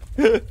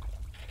 You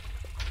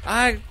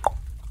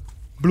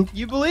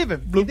believe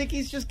him. You think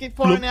he's just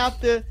pouring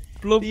out the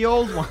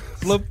old ones?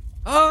 Bloop.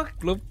 Oh,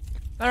 Bloop.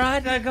 all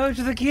right. I go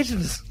to the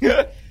kittens.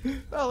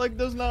 Belloc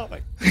does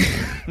nothing.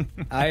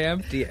 I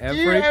empty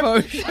every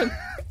potion.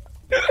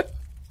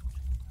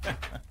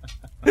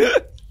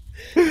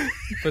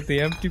 Put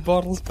the empty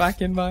bottles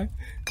back in my...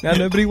 Now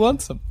nobody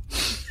wants them.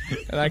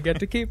 And I get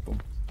to keep them.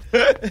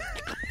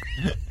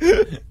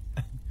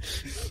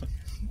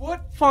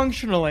 What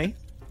functionally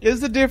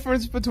is the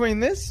difference between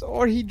this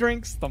or he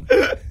drinks them?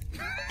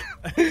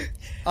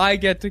 I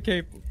get to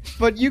keep them.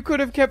 But you could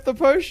have kept the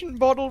potion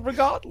bottle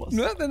regardless.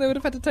 No, then they would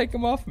have had to take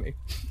them off me.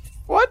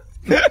 What?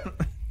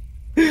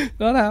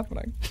 Not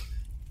happening.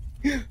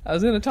 I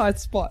was in a tight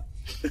spot.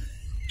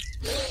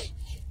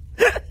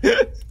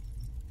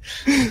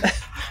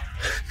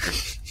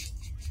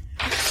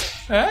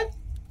 Huh?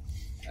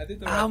 I did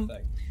the right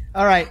thing.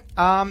 Alright,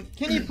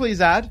 can you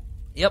please add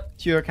Yep.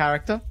 to your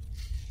character?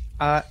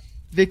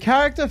 The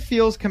character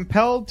feels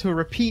compelled to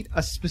repeat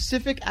a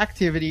specific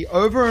activity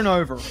over and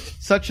over,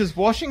 such as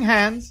washing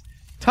hands,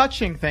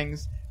 touching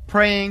things,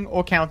 praying,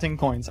 or counting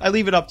coins. I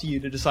leave it up to you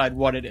to decide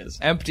what it is.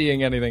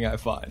 Emptying anything I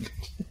find.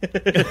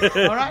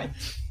 Alright.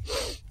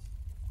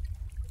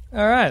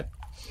 Alright.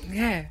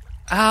 Yeah.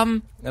 I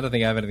don't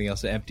think I have anything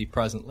else to empty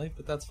presently,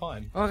 but that's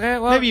fine. Okay.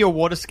 Well. Maybe your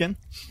water skin.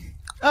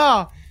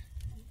 Oh.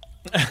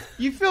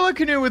 You fill a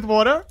canoe with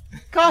water,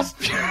 cast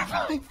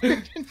purifying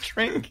food and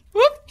drink.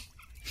 Whoop.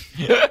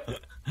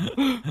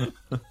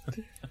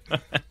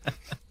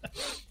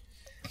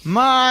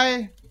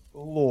 My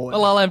lord.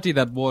 Well, I'll empty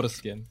that water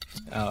skin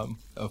of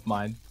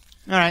mine.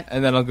 Alright.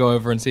 And then I'll go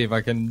over and see if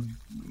I can,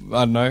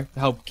 I don't know,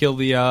 help kill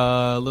the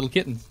little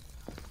kittens.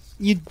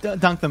 You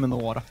dunk them in the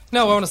water.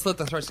 No, I want to slit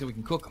their throats so we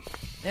can cook them.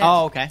 Yeah.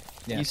 Oh, okay.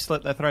 Yeah. You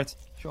slit their throats.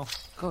 Sure.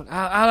 Cool.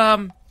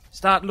 I'll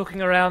start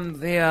looking around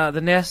the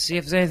nest, see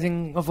if there's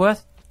anything of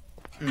worth.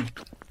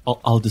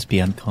 I'll just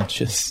be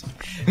unconscious.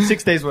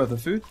 6 days worth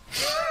of food.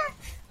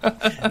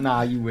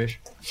 Nah, you wish.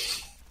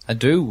 I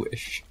do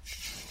wish.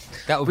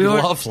 That would be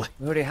lovely.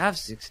 We already have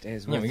 6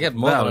 days worth. Yeah, we get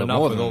more than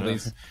enough with all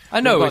these.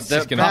 I know it's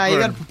just Nah, you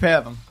gonna... gotta prepare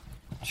them.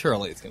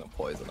 Surely it's gonna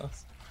poison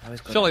us.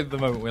 Surely the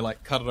moment we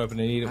like cut it open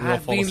and eat it, we all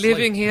I've fall been asleep.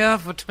 living here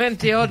for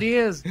 20 odd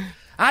years.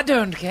 I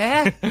don't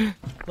care.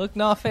 Look,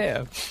 not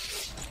fair.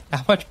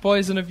 How much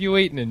poison have you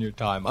eaten in your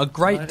time? A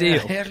great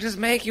deal. It'll just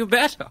make you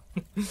better.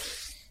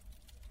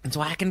 That's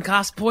why I can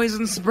cast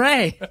poison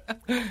spray.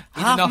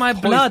 Half enough my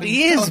blood poison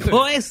is toad.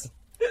 poison.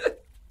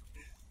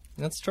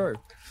 That's true.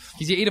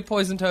 Because you eat a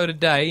poison toad a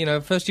day, you know,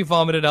 first you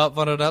vomit it up,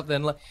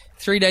 then like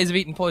 3 days of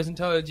eating poison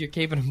toads, you're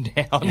keeping them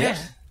down. Yeah.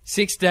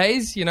 6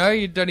 days, you know,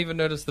 you don't even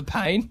notice the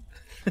pain.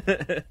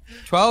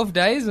 12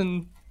 days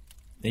and...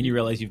 Then you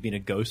realize you've been a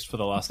ghost for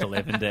the last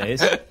 11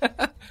 days.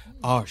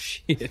 Oh,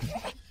 shit.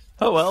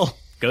 Oh, well.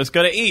 Ghosts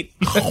gotta eat.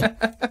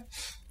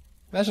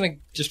 Imagine like,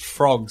 just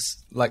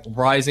frogs, like,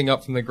 rising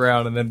up from the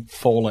ground and then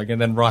falling, and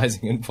then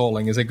rising and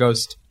falling as a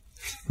ghost.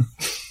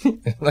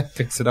 Like,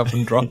 picks it up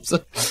and drops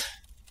it.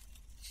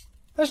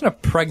 Imagine a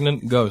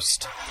pregnant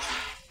ghost.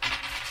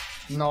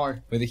 No.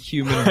 With a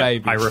human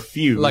baby. I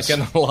refuse. Like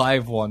an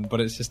alive one,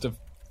 but it's just a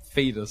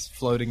fetus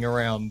floating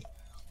around.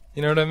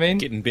 You know what I mean?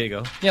 Getting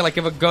bigger. Yeah, like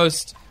if a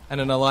ghost and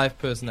an alive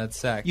person had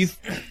sex.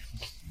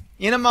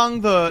 In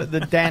among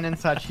the den and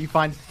such, you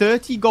find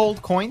 30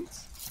 gold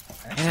coins.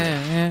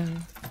 Yeah.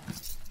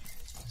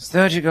 It's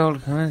 30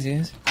 gold coins,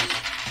 yes.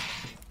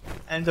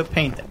 And a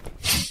painting.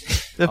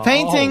 The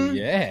painting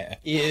yeah.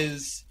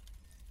 is...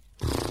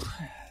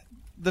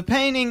 The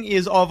painting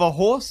is of a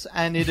horse,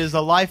 and it is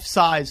a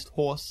life-sized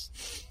horse.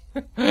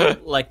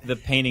 Like the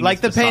painting Like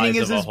is the the painting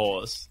size is of a as-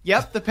 horse.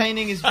 Yep, the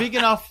painting is big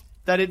enough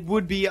that it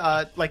would be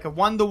like a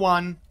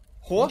 1-to-1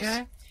 horse.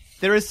 Okay.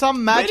 There is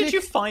some magic. Where did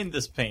you find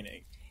this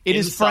painting? It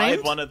is Inside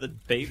framed. one of the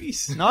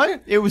babies? No,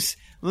 it was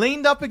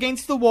leaned up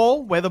against the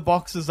wall where the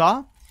boxes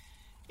are.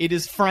 It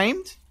is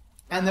framed,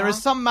 and there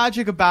is some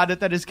magic about it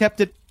that has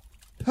kept it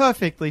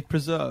perfectly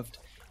preserved.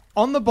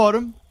 On the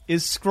bottom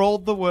is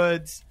scrawled the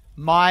words,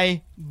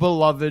 "My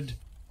beloved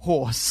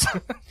horse."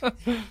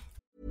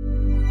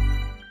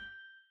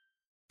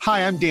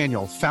 Hi, I'm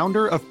Daniel,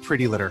 founder of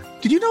Pretty Litter.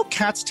 Did you know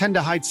cats tend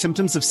to hide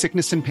symptoms of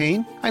sickness and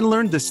pain? I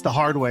learned this the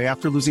hard way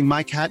after losing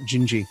my cat,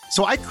 Gingy.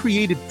 So I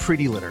created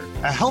Pretty Litter,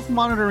 a health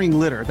monitoring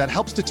litter that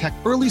helps detect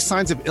early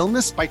signs of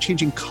illness by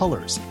changing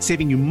colors,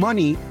 saving you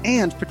money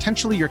and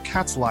potentially your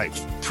cat's life.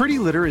 Pretty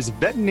Litter is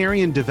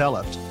veterinarian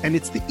developed, and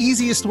it's the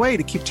easiest way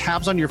to keep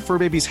tabs on your fur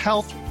baby's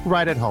health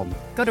right at home.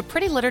 Go to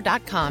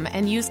prettylitter.com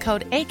and use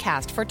code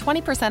ACAST for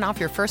 20% off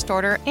your first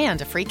order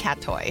and a free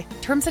cat toy.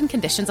 Terms and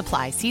conditions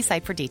apply. See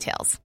site for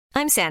details.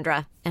 I'm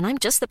Sandra, and I'm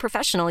just the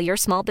professional your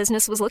small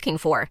business was looking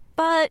for.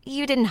 But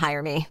you didn't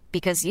hire me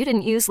because you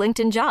didn't use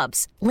LinkedIn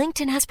Jobs.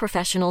 LinkedIn has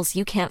professionals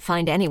you can't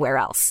find anywhere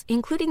else,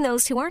 including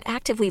those who aren't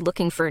actively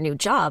looking for a new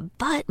job,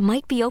 but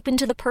might be open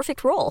to the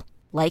perfect role,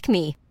 like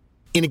me.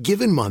 In a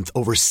given month,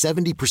 over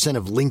 70%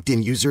 of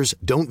LinkedIn users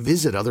don't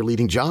visit other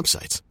leading job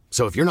sites.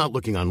 So if you're not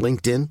looking on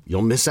LinkedIn,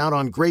 you'll miss out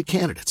on great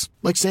candidates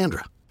like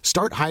Sandra.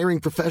 Start hiring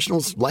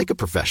professionals like a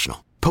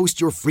professional. Post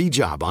your free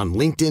job on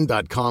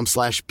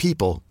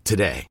linkedin.com/people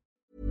today.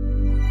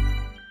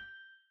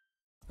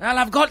 Well,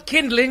 I've got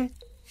kindling.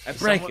 I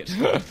break it.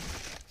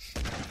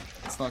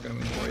 It's not going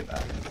to enjoy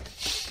that.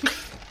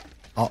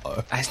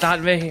 Uh-oh. I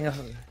start making a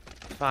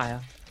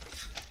fire.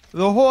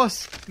 The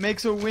horse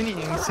makes a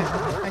whinnying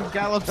sound and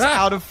gallops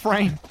out of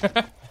frame.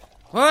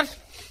 What?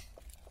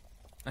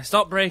 I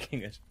stop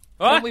breaking it.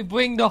 Can What? we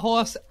bring the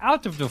horse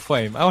out of the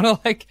frame? I want to,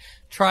 like,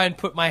 try and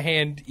put my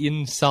hand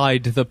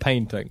inside the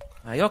painting.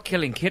 You're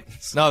killing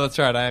kittens. No, that's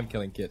right, I am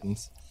killing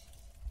kittens.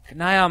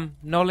 Can I,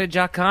 knowledge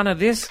arcana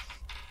this?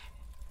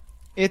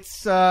 It's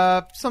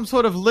some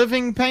sort of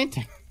living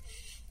painting.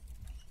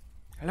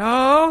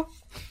 Hello?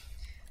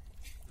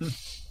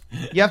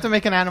 You have to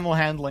make an animal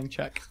handling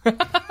check.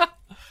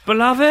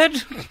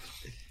 Beloved?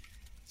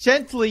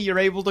 Gently, you're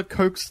able to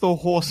coax the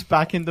horse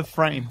back into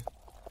frame.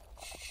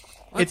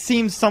 It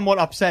seems somewhat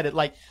upset. It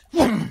like,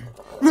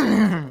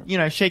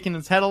 shaking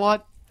its head a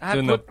lot. I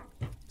Doing put, the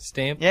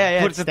stamp?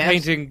 Yeah, put it the stamps.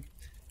 painting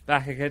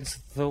back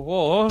against the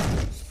wall.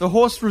 The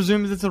horse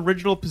resumes its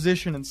original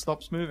position and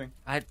stops moving.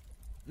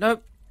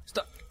 No,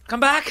 stop. Come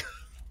back.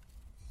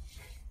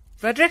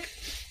 Frederick,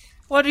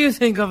 what do you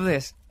think of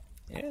this?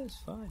 Yeah, it's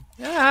fine.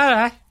 Yeah, all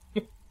right.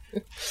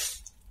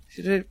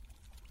 Should I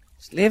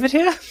just leave it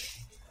here?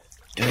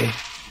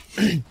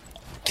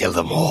 Kill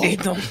them all.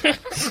 Eat them.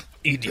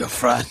 Eat your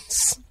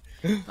friends.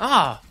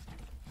 Ah,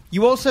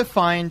 You also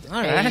find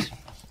all right.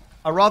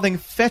 a rather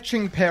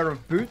fetching pair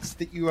of boots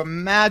that you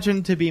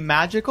imagine to be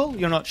magical.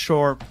 You're not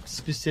sure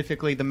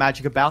specifically the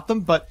magic about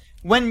them, but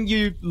when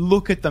you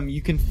look at them,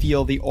 you can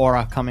feel the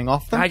aura coming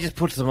off them. I just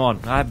put them on.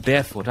 I'm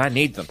barefoot. I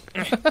need them.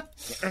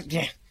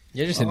 Yeah.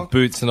 You're just in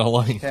boots and a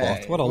loincloth.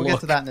 Okay, What a we'll look. get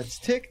to that in its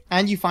tick.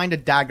 And you find a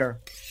dagger.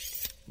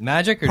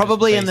 Magic or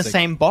Probably just in the basic?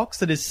 same box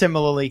that is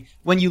similarly,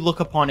 when you look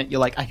upon it, you're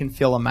like, I can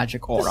feel a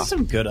magic aura. This is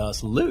some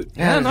good-ass loot.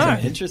 Yeah, I know. Some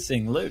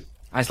interesting loot.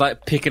 I was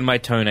like picking my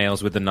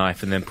toenails with the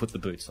knife and then put the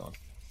boots on.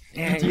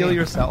 Heal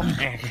yourself.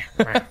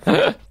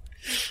 100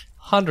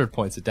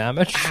 points of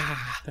damage.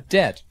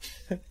 Dead.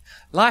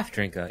 Life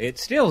drinker. It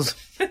stills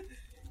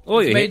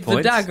all your Made hit the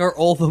points. dagger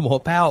all the more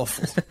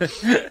powerful.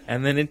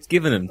 And then it's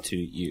given them to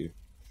you.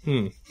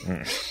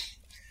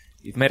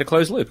 You've made a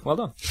closed loop. Well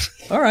done.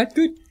 Alright,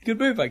 good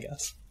move, I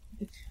guess.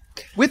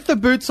 With the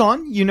boots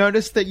on, you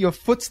notice that your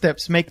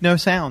footsteps make no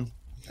sound.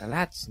 Well,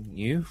 that's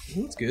new.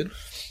 That's good.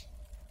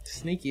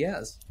 Sneaky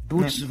as.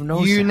 Boots of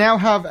no You sound. now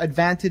have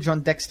advantage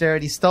on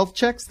dexterity stealth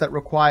checks that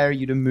require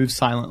you to move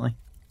silently.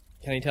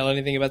 Can you tell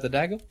anything about the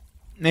dagger?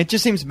 It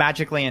just seems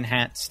magically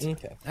enhanced.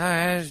 Okay.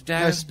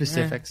 No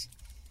specifics.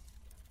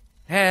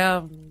 Hey,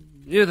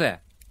 you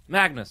there.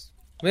 Magnus.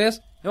 Yes?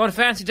 You want a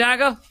fancy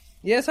dagger?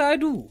 Yes, I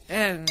do.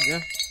 And,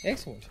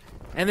 Excellent.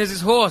 and there's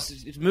this horse.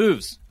 It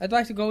moves. I'd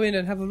like to go in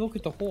and have a look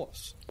at the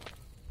horse.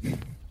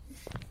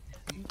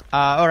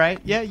 Alright,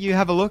 yeah, you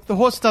have a look. The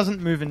horse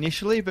doesn't move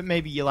initially, but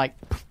maybe you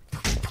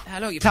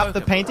Hello, you tap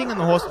the painting and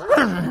the horse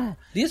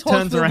This horse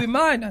turns will around. be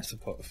mine, I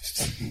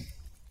suppose.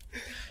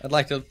 I'd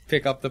like to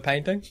pick up the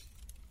painting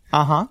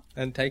Uh-huh.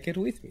 and take it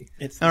with me.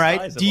 It's the Alright,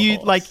 size of do a you,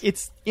 horse.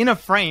 it's in a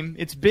frame,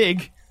 it's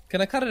big.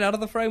 Can I cut it out of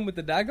the frame with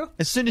the dagger?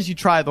 As soon as you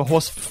try, the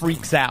horse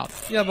freaks out.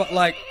 Yeah, but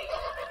like,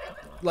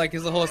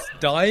 is the horse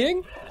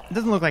dying? It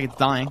doesn't look like it's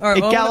dying. Alright,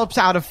 It well, gallops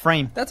out of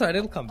frame. That's alright,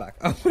 it'll come back.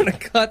 I'm gonna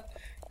cut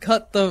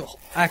the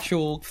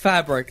actual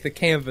fabric, the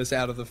canvas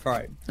out of the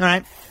frame.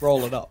 Alright,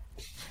 Roll it up.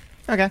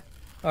 okay.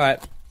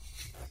 Alright.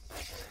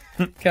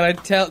 Can I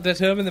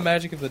determine the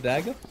magic of the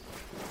dagger?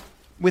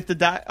 With the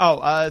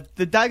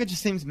the dagger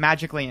just seems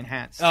magically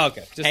enhanced. Oh,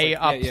 okay. Just A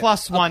like- yeah, yeah.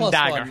 plus A one plus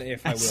dagger, one,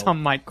 if I as will.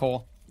 some might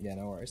call. Yeah,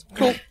 no worries.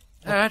 Cool.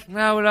 Alright,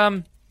 now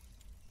we'll,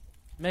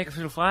 make a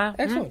little fire.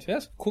 Excellent,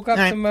 yes. Cook up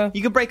Alright, some,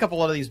 You can break up a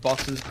lot of these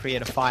boxes,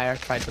 create a fire,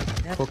 try to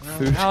cook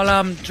food.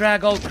 I'll,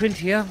 drag old Crint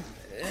here.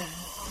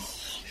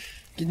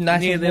 get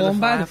nice near and the warm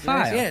by the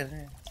fireplace.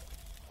 fire.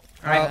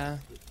 Yeah. Alright.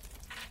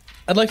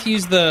 I'd like to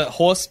use the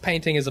horse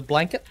painting as a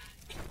blanket.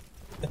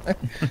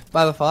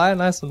 By the fire,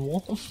 nice and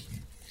warm.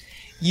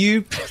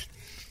 You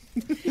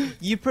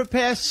you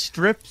prepare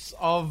strips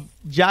of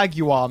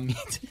jaguar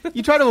meat.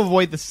 You try to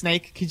avoid the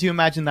snake because you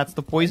imagine that's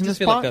the I poisonous just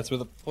feel like part. that's where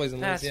the poison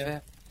That's is, yeah.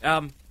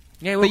 fair.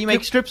 Yeah, well, But you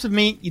make strips of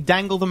meat, you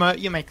dangle them out,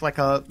 you make like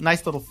a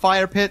nice little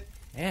fire pit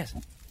Yes.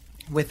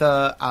 with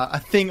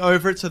a thing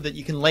over it so that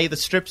you can lay the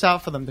strips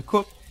out for them to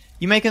cook.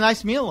 You make a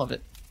nice meal of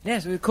it.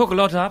 Yes, we cook a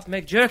lot up,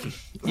 make jerky.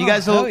 You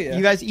guys hell yeah.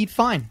 you guys eat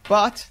fine,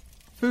 but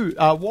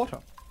water.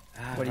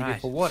 What do you do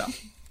for water?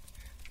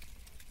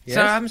 Yes?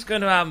 So I'm just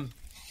gonna,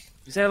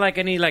 is there like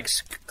any like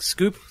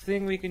scoop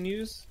thing we can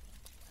use?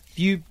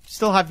 Do you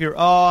still have your?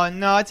 Oh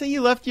no, I'd say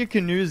you left your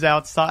canoes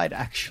outside.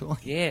 Actually,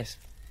 Yes.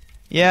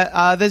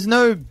 yeah. There's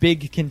no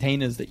big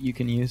containers that you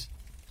can use,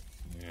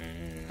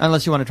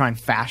 unless you want to try and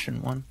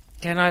fashion one.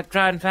 Can I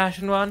try and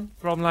fashion one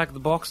from like the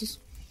boxes?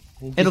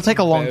 It'll take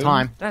a long bone.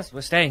 time.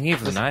 We're staying here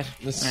for the night.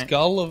 The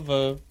skull of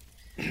a...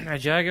 A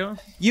jaguar?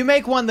 You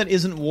make one that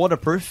isn't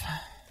waterproof,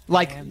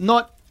 like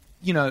not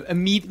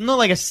not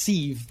like a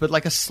sieve, but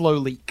like a slow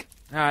leak.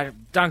 Alright,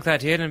 dunk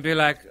that in and be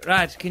like,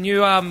 right, can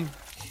you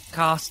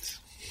cast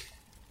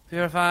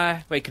purify?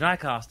 Wait, can I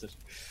cast it?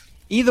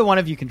 Either one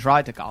of you can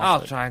try to cast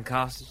I'll it. try and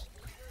cast it.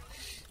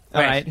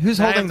 All Wait, right, who's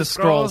can I holding have the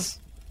scrolls?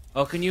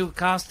 Oh, can you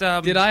cast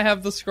Did I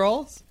have the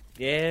scrolls?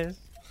 Yes.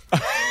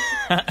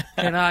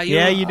 Can I?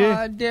 Yeah, you do.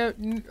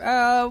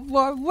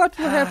 What will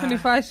happen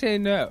if I say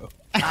no?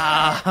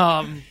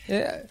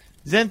 Yeah,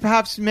 Then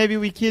perhaps maybe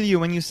we kill you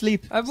when you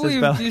sleep. I says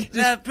believe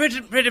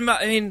Bellic. pretty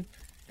much. I mean,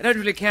 I don't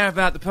really care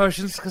about the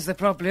potions because they're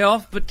probably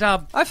off. But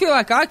I feel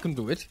like I can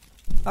do it.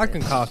 I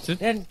can cast it.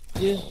 then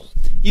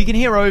You can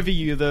hear over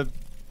you the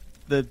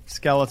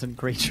skeleton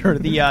creature,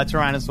 the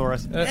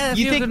Tyrannosaurus. Yeah, if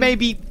you you think can-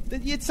 maybe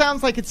it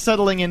sounds like it's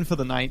settling in for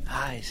the night.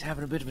 he's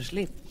having a bit of a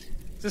sleep.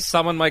 Just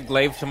summon my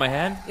glaive to my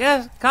hand.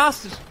 Yes,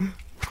 cast it.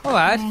 All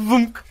right.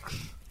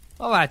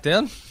 All right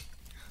then.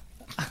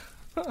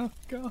 Oh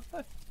God.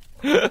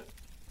 I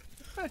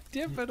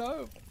dip it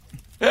over.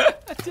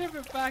 I tip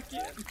it back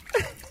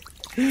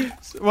in.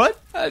 What?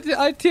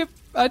 I tip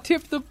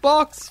the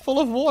box full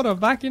of water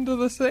back into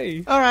the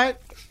sea. All right.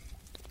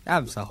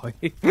 I'm sorry.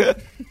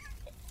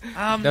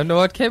 Don't know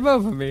what came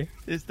over me.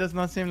 This does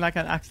not seem like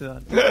an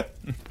accident. I'm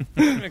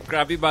gonna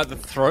grab you by the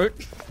throat.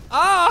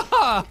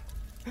 Ah!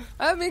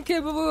 I'm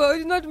incapable.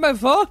 It's not my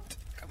fault.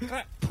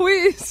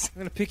 Please.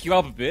 I'm gonna pick you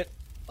up a bit.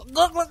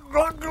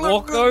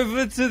 Walk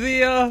over to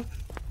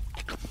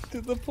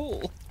the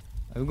pool.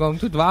 Are you going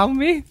to drown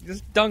me?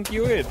 Just dunk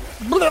you in.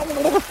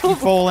 You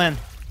fall in.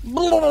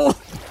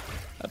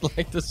 I'd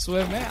like to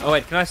swim out. Oh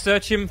wait, can I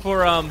search him for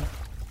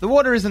The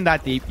water isn't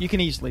that deep. You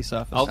can easily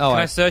surface. Can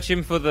I search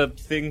him for the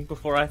thing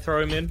before I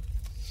throw him in?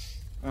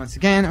 Once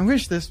again, I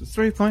wish this was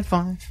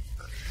 3.5.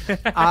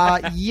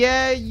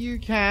 Yeah, you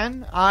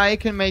can. I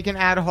can make an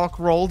ad hoc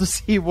roll to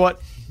see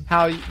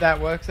how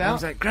that works I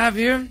was out. like, grab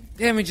you.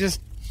 Let me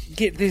just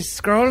get these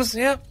scrolls.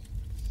 Yep.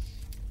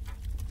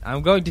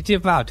 I'm going to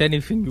tip out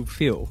anything you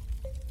feel.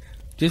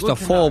 Just Good a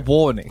to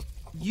forewarning.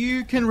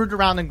 You can root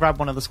around and grab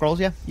one of the scrolls,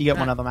 yeah? You get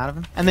one of them out of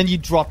him. And then you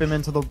drop him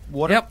into the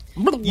water. Yep.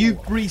 You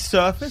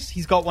resurface.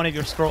 He's got one of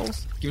your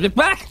scrolls. Give it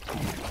back!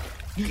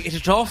 You get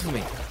it off of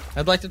me.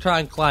 I'd like to try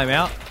and climb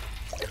out.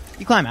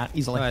 You climb out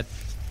easily. Right.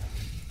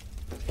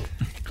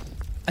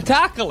 I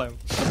tackle him!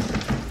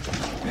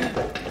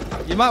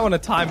 You might want to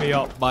tie me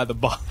up by the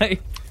by.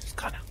 Just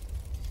kind of.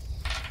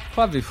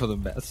 Probably for the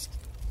best.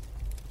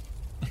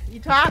 He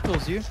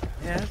tackles you.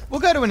 Yes. We'll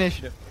go to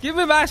initiative. Give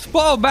me my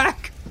scroll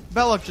back.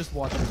 Belloc just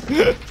watches.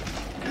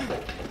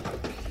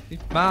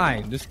 It's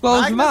mine. The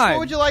scroll's Magnus, mine. what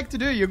would you like to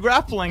do? You're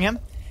grappling him.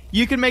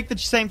 You can make the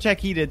same check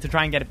he did to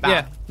try and get it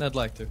back. Yeah, I'd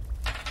like to.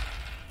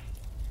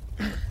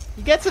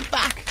 He gets it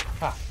back.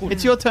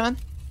 It's your turn.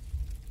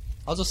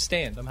 I'll just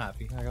stand. I'm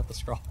happy. I got the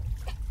scroll.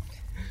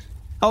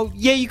 Oh,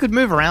 yeah, you could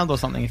move around or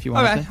something if you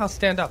wanted Alright, to. I'll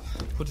stand up.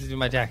 Put it in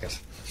my jacket.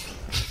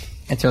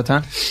 It's your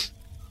turn.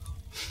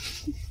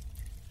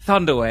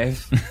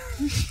 Thunderwave.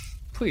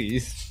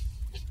 Please.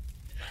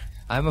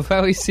 I'm a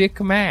very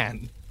sick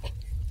man.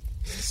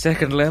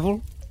 Second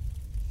level.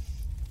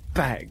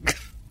 Bang.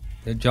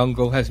 The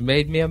jungle has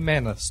made me a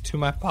menace to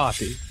my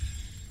party.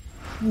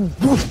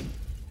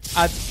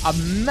 A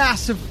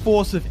massive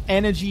force of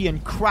energy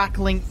and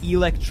crackling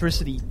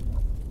electricity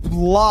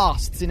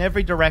blasts in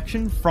every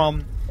direction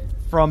from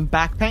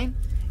back pain.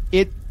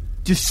 It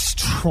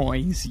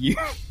destroys you.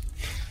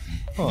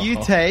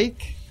 You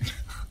take...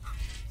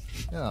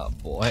 Oh,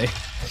 boy.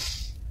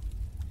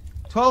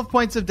 12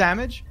 points of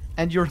damage,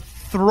 and you're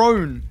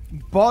thrown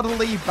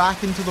bodily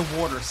back into the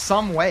water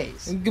some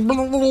ways. Good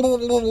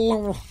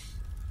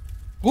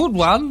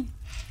one.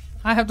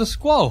 I have the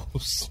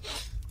squalls.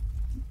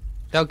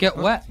 They'll get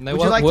wet and they Would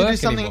won't you like work to do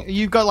something? anymore.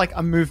 You've got like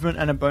a movement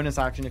and a bonus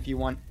action if you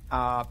want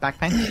back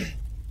pain.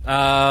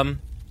 I'll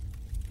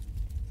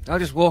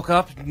just walk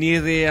up near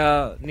the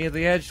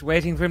edge,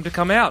 waiting for him to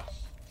come out.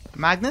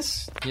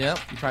 Magnus? Yep.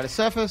 You try to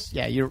surface.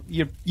 Yeah,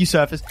 you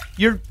surface.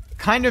 You're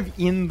kind of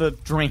in the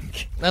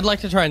drink. I'd like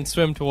to try and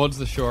swim towards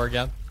the shore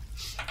again.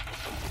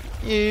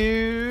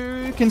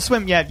 You can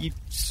swim. Yeah, you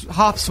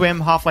half swim,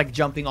 half like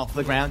jumping off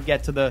the ground,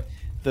 get to the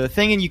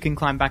thing, and you can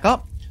climb back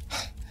up.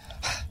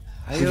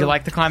 Would you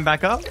like to climb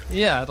back up?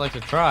 Yeah, I'd like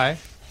to try.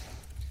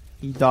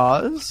 He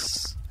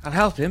does. I'll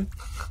help him.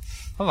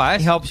 Alright.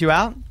 He helps you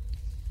out.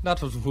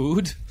 That was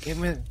rude. Give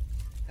me...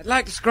 I'd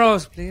like the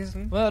scrolls, please.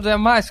 Well, they're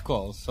my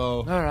squalls, so...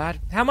 Alright.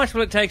 How much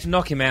will it take to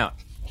knock him out?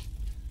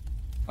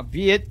 A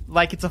bit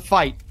like it's a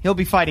fight. He'll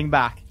be fighting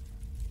back.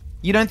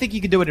 You don't think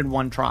you could do it in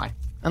one try.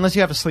 Unless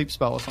you have a sleep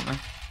spell or something.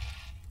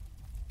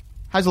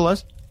 Highs or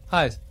lows?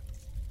 Highs.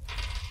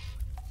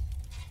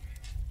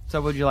 So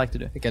what would you like to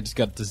do? I think I just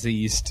got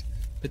diseased.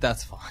 But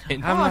that's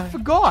fine. I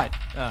forgot.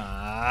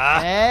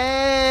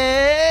 Hey!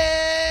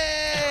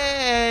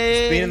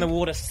 He's been in the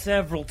water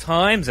several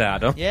times,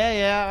 Adam.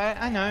 Yeah,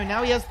 I know.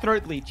 Now he has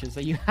throat leeches.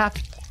 Are you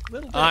happy?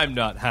 I'm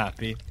not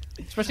happy.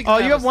 Especially Oh,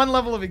 you have one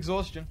level of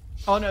exhaustion.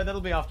 Oh no, that'll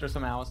be after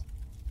some hours.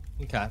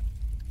 Okay.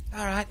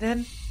 Alright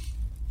then.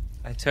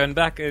 I turn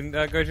back and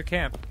go to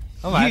camp.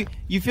 Alright.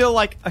 You feel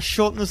like a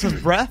shortness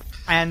of breath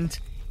and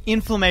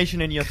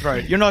inflammation in your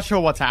throat. You're not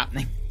sure what's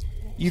happening.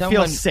 You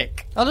feel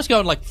sick. I'll just go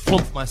and like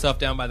flump myself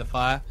down by the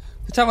fire.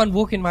 Could someone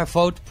walk in my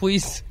boat,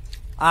 please?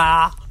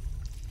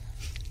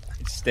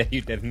 Stare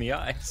you dead in the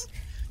eyes.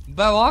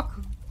 Belloc?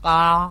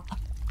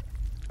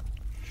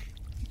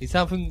 Is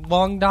something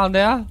wrong down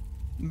there?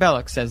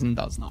 Belloc says and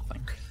does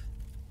nothing.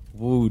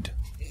 Wood.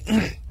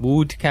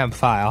 Wood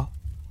campfire.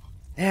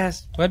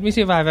 Yes. Let me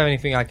see if I have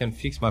anything I can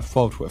fix my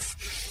fault with.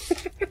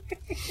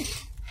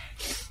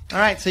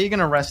 Alright, so you're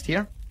gonna rest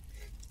here.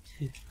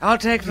 I'll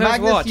take first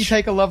Magnus, watch. you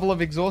take a level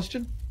of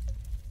exhaustion.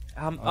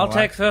 I'll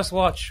take first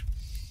watch.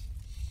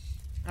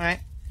 Alright.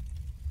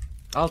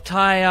 I'll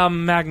tie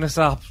Magnus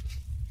up.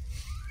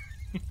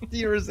 Do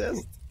you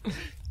resist?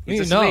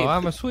 He's No, asleep.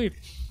 I'm asleep.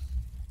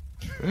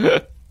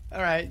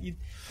 Alright, you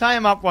tie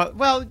him up.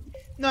 Well,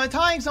 no,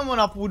 tying someone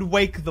up would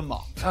wake them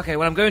up. Okay,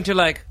 well I'm going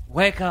to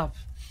wake up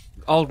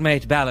old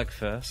mate Balak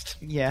first.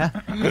 Yeah.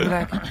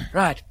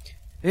 Right,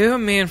 you,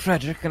 me and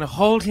Frederick are going to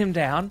hold him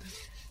down,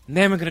 and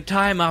then we're going to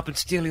tie him up and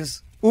steal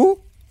his...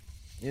 Ooh?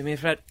 You, me, and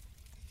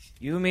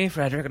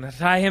Frederick are going to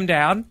tie him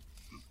down,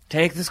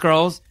 take the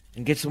scrolls,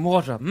 and get some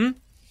water,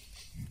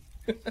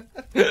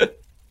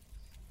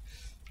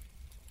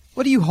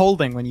 What are you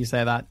holding when you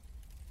say that?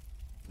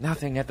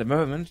 Nothing at the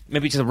moment.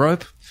 Maybe just a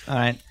rope.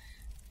 Alright.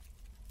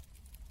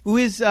 Who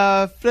is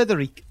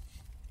Frederick?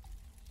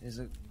 Is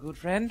a good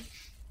friend.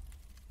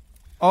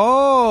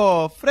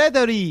 Oh,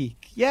 Frederick.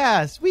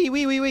 Yes. Oui.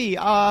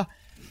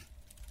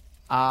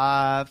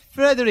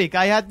 Frederick,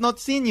 I had not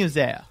seen you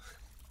there.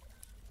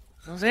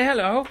 I'll say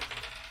hello.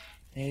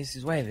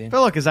 He's waving.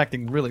 Belloc is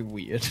acting really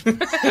weird.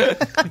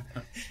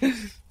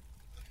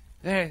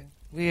 Very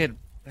weird.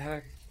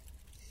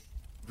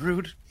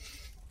 Rude.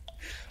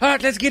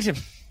 Alright, let's get him.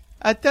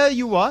 I tell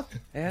you what.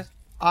 Yes?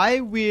 I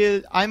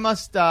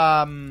must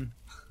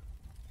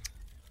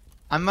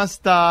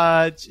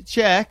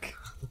check.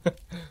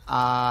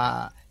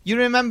 You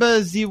remember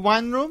the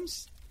wine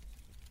rooms?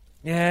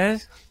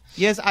 Yes?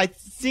 Yes, I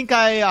think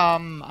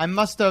I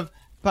must have,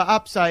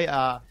 perhaps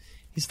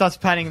he starts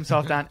patting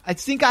himself down. I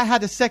think I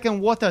had a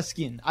second water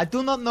skin. I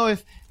do not know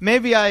if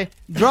maybe I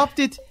dropped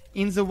it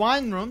in the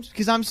wine rooms,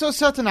 because I'm so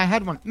certain I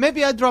had one.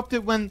 Maybe I dropped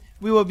it when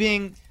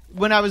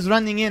I was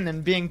running in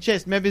and being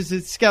chased. Maybe the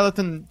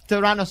skeleton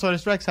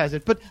Tyrannosaurus Rex has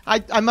it, but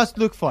I must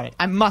look for it.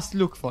 I must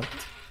look for it.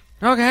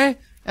 Okay.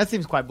 That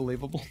seems quite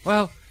believable.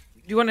 Well,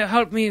 you want to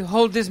help me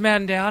hold this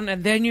man down,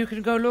 and then you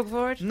can go look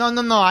for it? No,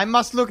 I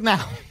must look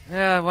now.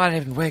 Yeah, well, I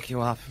didn't wake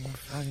you up.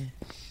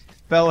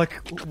 Belloc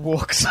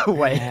walks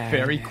away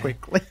very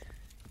quickly.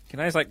 Can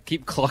I just,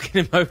 keep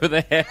clocking him over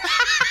the head?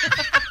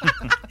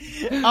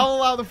 I'll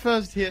allow the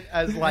first hit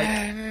as,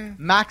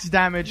 max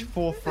damage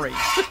for free.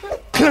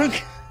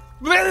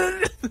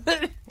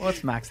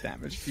 What's max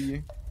damage for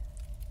you?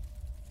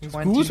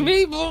 Excuse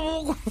me?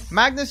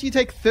 Magnus, you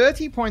take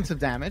 30 points of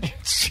damage.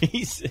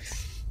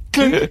 Jesus.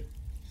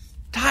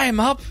 Tie him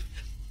up.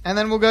 And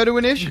then we'll go to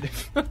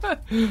initiative.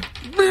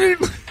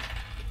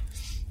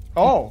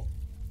 Oh.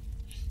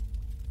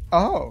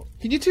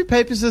 Can you do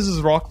paper,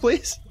 scissors, rock,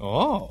 please?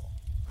 Oh.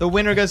 The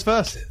winner goes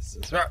first.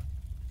 Scissors, rock.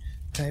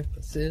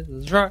 Paper,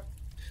 scissors, rock.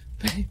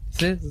 Paper,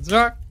 scissors,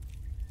 rock.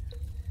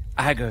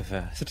 I go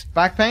first.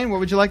 Back pain, what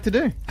would you like to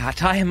do?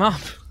 Tie him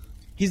up.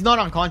 He's not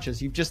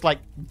unconscious. You've just,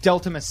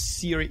 dealt him a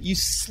serious... You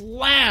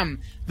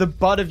slam the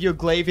butt of your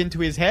glaive into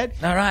his head.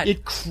 All right.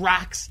 It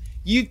cracks.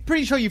 You're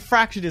pretty sure you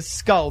fractured his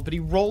skull, but he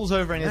rolls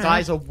over and his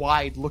eyes are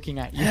wide looking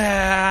at you.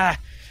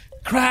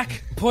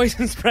 Crack.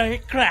 Poison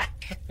spray.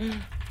 Crack.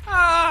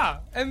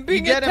 I'm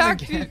being You get him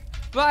attacked again.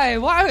 by...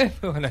 Why is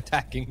everyone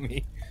attacking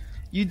me?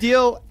 You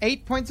deal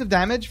 8 points of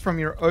damage from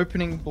your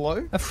opening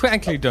blow. I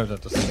frankly don't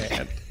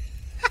understand.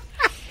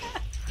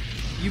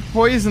 You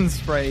poison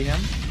spray him.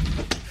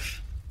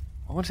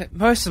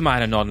 Most of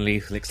mine are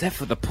non-lethal, except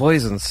for the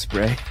poison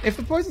spray. If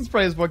the poison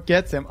spray is what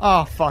gets him...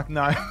 Oh, fuck,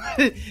 no.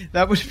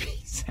 That would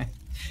be sad.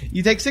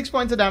 You take 6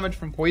 points of damage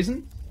from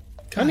poison.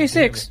 Only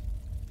 6?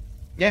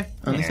 Yeah,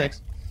 only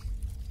 6.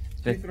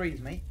 Two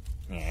 3s, mate.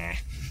 Yeah.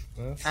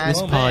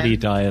 This party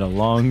died a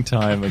long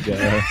time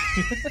ago.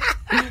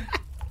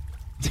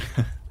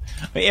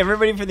 Wait,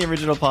 everybody from the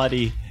original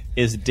party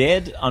is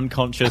dead,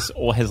 unconscious,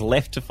 or has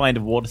left to find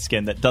a water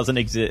skin that doesn't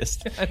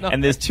exist.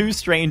 And there's 2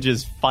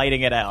 strangers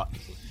fighting it out.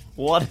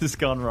 What has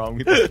gone wrong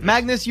with this?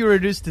 Magnus, you're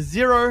reduced to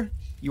 0.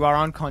 You are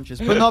unconscious,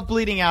 but not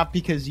bleeding out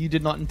because you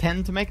did not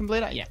intend to make him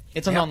bleed out. Yeah,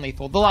 it's a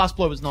non-lethal. The last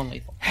blow was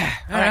non-lethal. All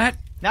right.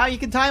 Now you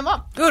can tie him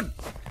up. Good.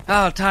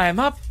 I'll tie him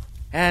up,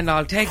 and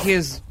I'll take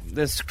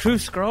the crew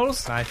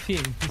scrolls. I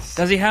think.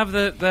 Does he have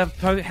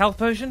the health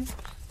potion?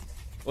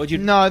 Or do you,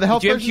 No, the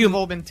health do you potions have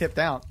all been tipped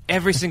out.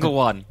 every single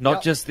one,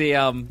 not just the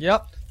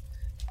Yep.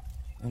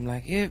 I'm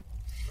like, yeah.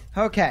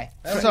 Okay,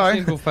 Every so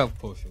single health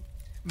potion.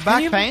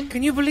 back pain.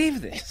 Can you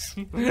believe this?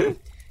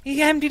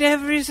 He emptied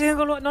every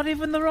single one, not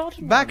even the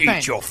rotten. Back pain.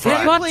 Eat your Can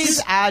friends. you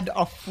please add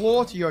a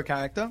flaw to your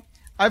character?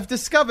 I've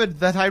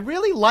discovered that I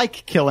really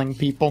like killing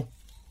people.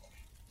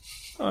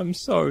 I'm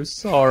so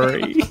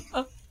sorry.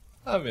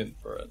 I'm in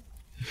for it.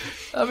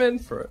 I'm in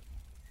for it.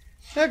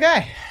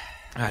 Okay.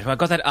 Alright, well, I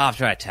got that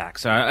after I attack,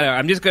 so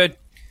I'm just good.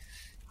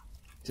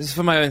 Just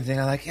for my own thing,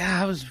 I'm like, yeah,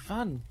 that was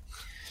fun.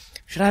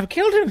 Should I have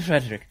killed him,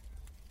 Frederick?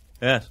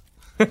 Yes.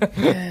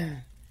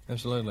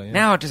 Absolutely. Yeah.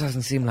 Now it just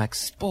doesn't seem like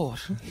sport.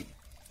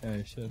 Yeah,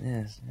 you should.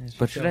 Yes.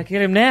 But should I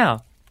kill him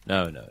now?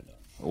 No.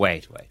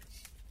 Wait.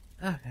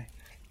 Okay.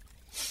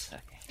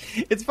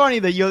 It's funny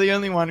that you're the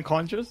only one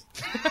conscious.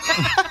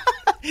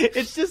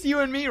 It's just you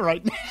and me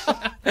right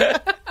now.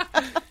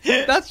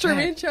 That's true.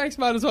 Me and Shanks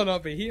might as well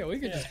not be here. We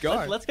could just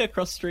go. Let's go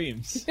cross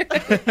streams.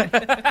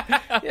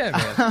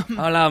 Yeah, man.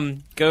 I'll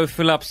go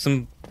fill up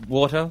some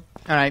water.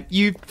 Alright,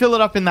 you fill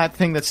it up in that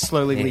thing that's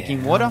slowly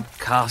leaking water.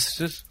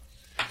 Cast it.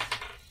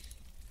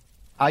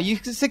 You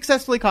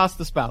successfully cast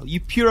the spell. You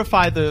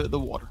purify the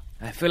water.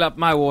 I fill up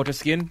my water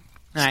skin.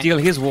 Right. Steal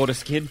his water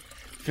skin.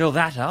 Fill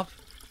that up.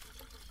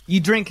 You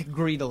drink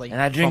greedily.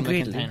 And I drink from the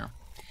greedily. container.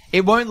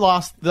 It won't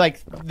last,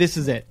 this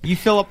is it. You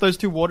fill up those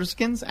 2 water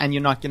skins, and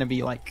you're not going to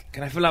be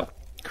Can I fill up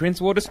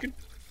Krint's water skin?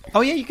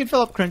 Oh yeah, you can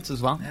fill up Krintz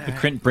as well. The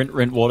Brent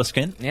Rent water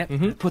skin.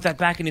 Yep. Put that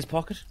back in his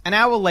pocket. An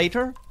hour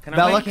later, Can I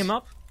Belloc... wake him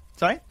up?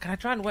 Sorry? Can I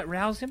try and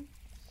rouse him?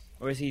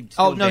 Or is he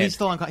still Oh, no, dead? he's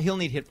still unconscious. He'll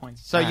need hit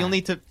points. So you'll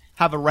need to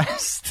have a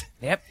rest.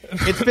 Yep.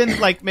 It's been,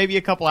 maybe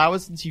a couple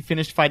hours since you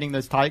finished fighting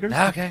those tigers.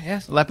 Okay,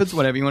 yes. Leopards,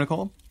 whatever you want to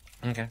call them.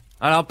 Okay.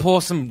 And I'll pour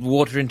some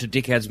water into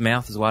Dickhead's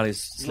mouth as while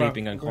he's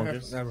sleeping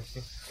unconscious.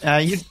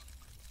 You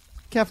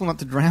careful not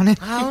to drown him.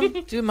 I'll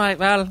do my...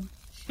 Well,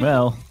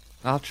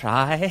 I'll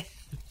try.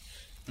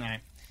 No.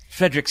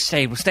 Frederick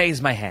stays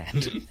my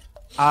hand.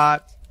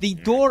 The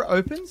door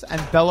opens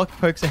and Belloc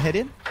pokes a head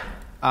in.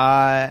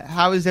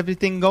 How is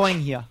everything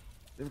going here?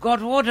 We've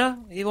got water.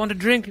 You want to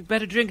drink? You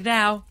better drink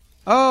now.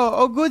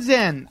 Oh, good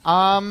then.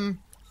 How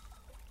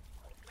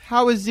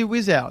is the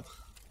wizard?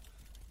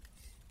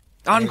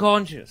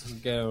 Unconscious.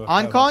 Go.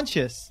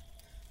 Unconscious.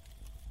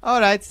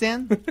 Alright,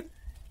 then.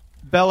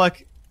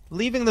 Belloc,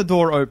 leaving the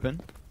door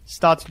open,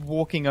 starts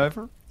walking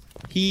over.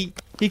 He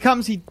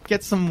comes, he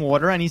gets some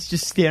water, and he's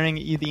just staring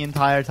at you the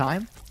entire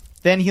time.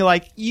 Then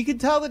you can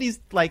tell that he's,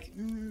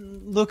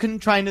 looking,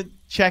 trying to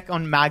check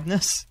on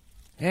Magnus.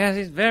 Yes,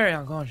 he's very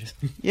unconscious.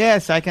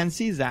 Yes, I can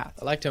see that.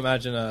 I like to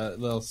imagine a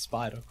little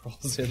spider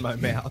crawls in my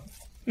mouth.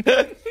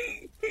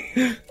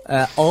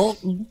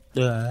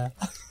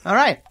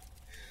 Alright.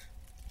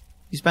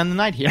 You spend the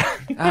night here.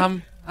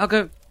 I'll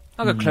go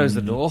close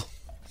the door.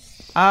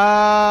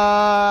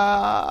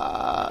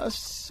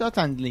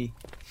 Certainly.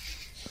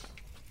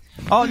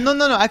 Oh,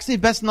 no. Actually,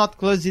 best not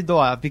close the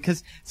door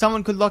because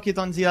someone could lock it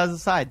on the other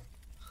side.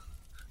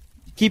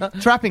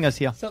 Keep trapping us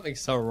here.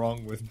 Something's so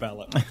wrong with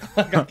Bella.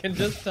 Like, I can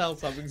just tell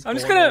something's I'm going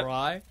just gonna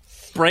awry.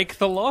 break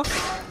the lock.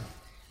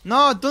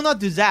 No, do not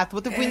do that.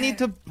 What if we need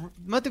to?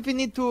 What if we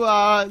need to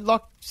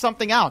lock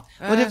something out?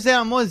 What if there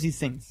are more of these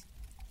things?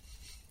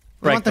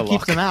 We Break want to the keep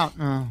lock. them out.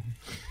 Oh.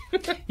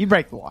 You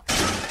break the lock.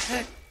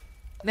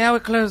 Now we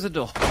close the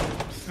door.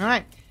 All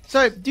right.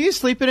 So, do you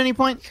sleep at any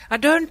point? I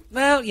don't.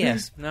 Well,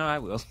 yes. No, I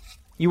will.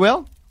 You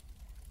will?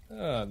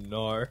 Oh,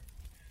 no.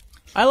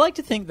 I like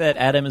to think that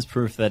Adam is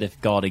proof that if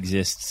God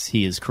exists,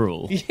 he is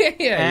cruel.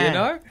 Yeah, you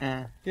know?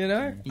 You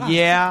know?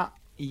 Yeah.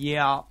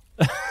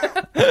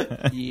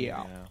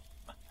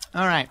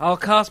 All right. I'll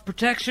cast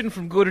protection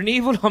from good and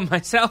evil on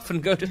myself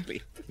and go to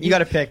sleep. You got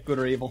to pick good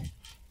or evil.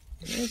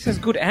 It says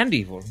good and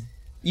evil.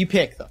 You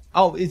pick, though.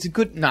 Oh, it's a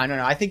good... No.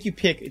 I think you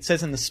pick. It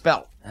says in the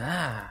spell.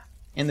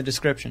 In the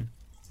description.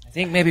 I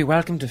think maybe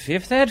welcome to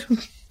Fifth Ed?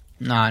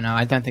 No,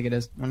 I don't think it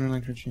is.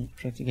 One creature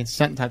against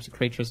certain types of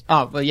creatures.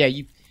 Oh, well, yeah,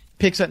 you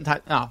pick certain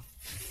types... Oh.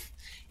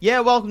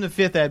 Yeah, welcome to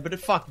Fifth Ed, but it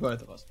fucked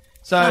both of us.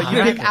 So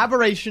you pick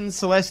aberrations,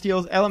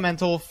 celestials,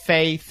 elemental,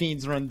 fae,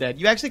 fiends, or undead.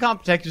 You actually can't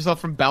protect yourself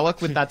from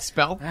Belloc with that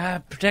spell.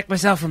 Protect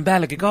myself from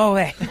Belloc. Go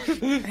away.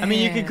 I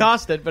mean, you can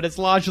cast it, but it's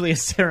largely a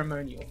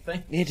ceremonial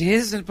thing. It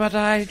is, but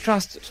I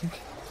trust it.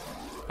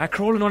 I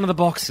crawl in one of the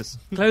boxes.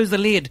 Close the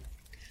lid.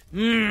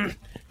 No,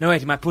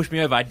 wait, he might push me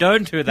over. I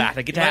don't do that.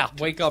 I get out.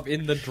 Wake up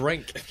in the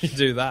drink if you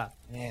do that.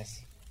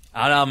 Yes.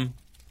 I'll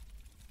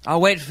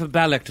wait for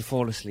Belloc to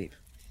fall asleep.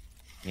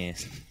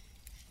 Yes.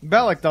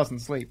 Belloc doesn't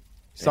sleep,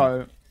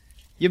 so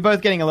you're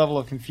both getting a level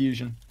of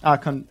confusion,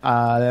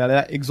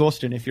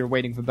 exhaustion if you're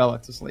waiting for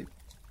Belloc to sleep.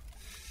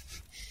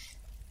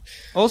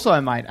 Also, I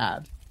might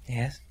add,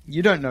 yes,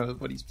 you don't know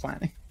what he's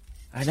planning.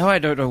 I know I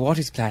don't know what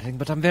he's planning,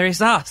 but I'm very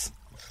sus.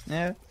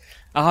 Yeah.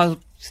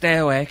 I'll stay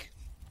awake.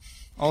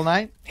 All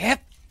night?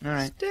 Yep. All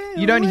right.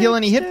 You don't heal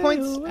any hit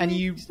points, and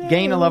you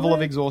gain a level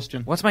of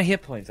exhaustion. What's my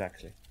hit points,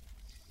 actually?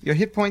 Your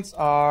hit points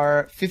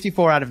are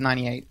 54 out of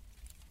 98.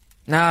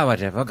 Nah,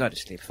 whatever. I'll go to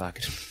sleep. Fuck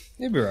it.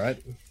 You'll be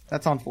right.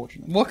 That's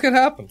unfortunate. What could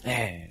happen?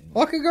 Yeah.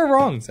 What could go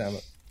wrong, Sam?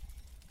 It's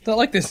not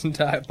like this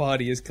entire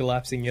party is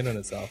collapsing in on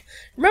itself.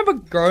 Remember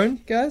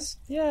Groan, guys?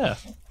 Yeah.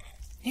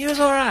 He was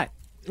alright.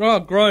 Oh,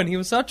 Groan, he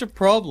was such a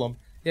problem.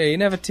 Yeah, he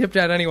never tipped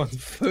out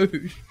anyone's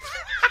food.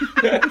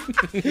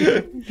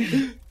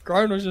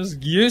 Groan was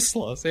just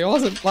useless. He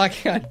wasn't,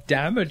 like,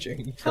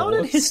 damaging. How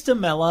did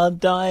Histamella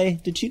die?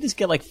 Did she just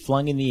get, like,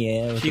 flung in the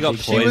air? She got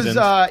She was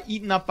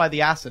eaten up by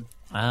the acid.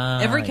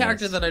 Every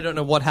character that I don't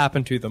know what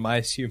happened to them, I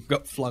assume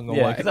got flung away.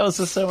 Yeah, because that was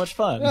just so much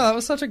fun. Yeah, that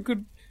was such a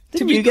good...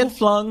 Didn't you get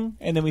flung,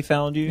 and then we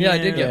found you? Yeah, I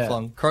did get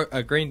flung.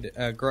 Groan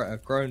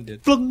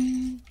did.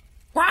 Flung!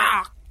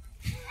 Quack!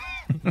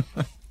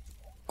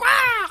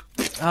 Quack!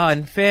 Oh,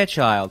 and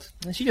Fairchild.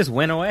 She just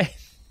went away.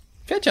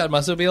 Fairchild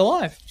must still be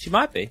alive. She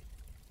might be.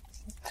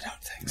 I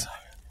don't think so.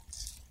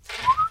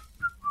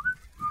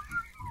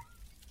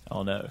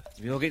 Oh no.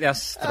 We all get our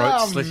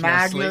throats slit in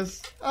our sleep.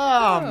 Magnus.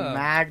 Oh,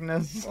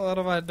 Magnus. What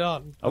have I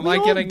done? Are Am we I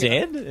all getting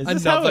dead? Is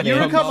this another how it You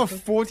ends? recover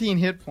 14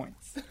 hit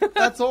points.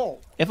 That's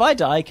all. If I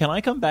die, can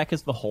I come back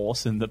as the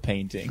horse in the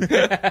painting?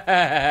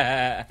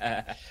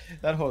 That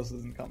horse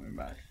isn't coming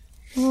back.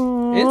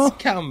 It's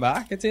come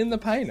back. It's in the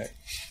painting.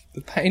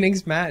 The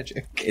painting's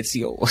magic. It's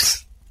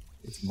yours.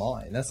 It's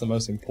mine. That's the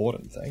most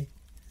important thing.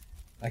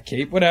 I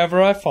keep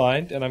whatever I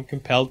find, and I'm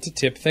compelled to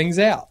tip things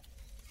out.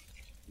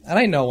 That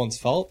ain't no one's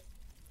fault.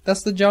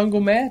 That's the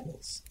jungle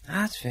madness.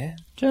 That's fair.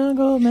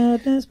 Jungle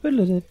madness.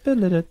 Jungle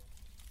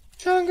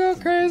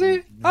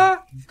crazy.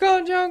 I've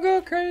gone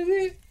jungle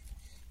crazy.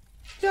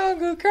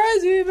 Jungle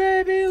crazy,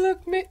 baby.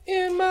 Look me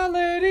in, my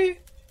lady.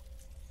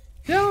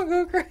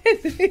 Jungle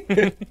crazy.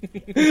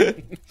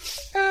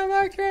 Am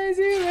I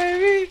crazy,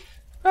 baby?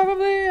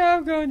 Probably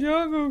I've gone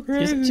jungle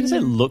crazy. Did you say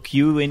look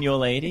you in your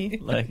lady?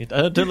 Like,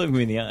 don't look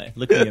me in the eye.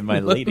 Look me in my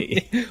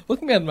lady.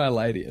 Look me at my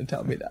lady and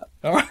tell me that.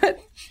 Alright?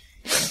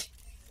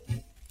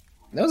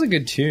 That was a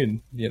good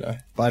tune, you know,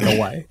 by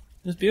the way.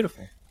 It was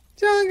beautiful.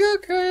 Jungle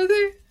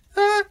crazy.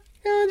 I've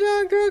gone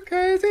jungle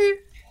crazy.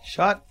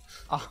 Shut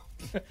up.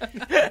 I've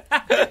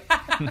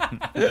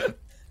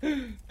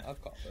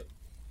got it.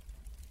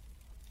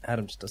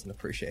 Adam just doesn't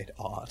appreciate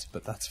art,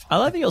 but that's fine. I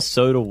like that your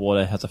soda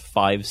water has a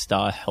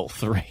 5-star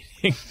health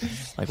rating.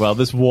 Like, well,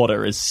 this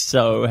water is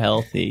so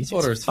healthy. This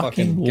water is It's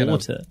fucking water.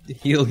 gonna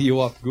heal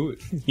you up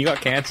good. You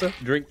got cancer?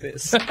 Drink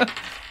this.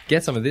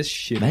 Get some of this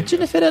shit.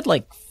 Imagine if it had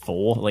like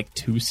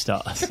 2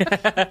 stars.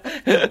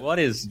 What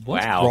is...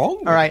 What's wow.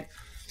 wrong? All right.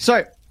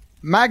 So,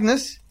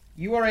 Magnus,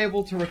 you are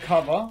able to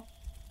recover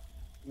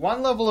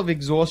 1 level of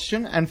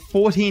exhaustion and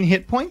 14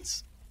 hit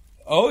points.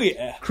 Oh,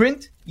 yeah.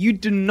 Krint, you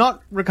do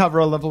not recover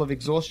a level of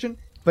exhaustion,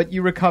 but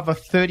you recover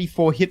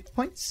 34 hit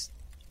points.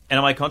 And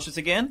am I conscious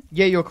again?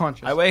 Yeah, you're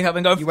conscious. I wake up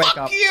and go, You wake fuck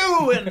up.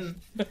 you!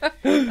 And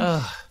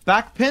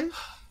Backpin,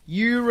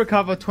 You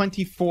recover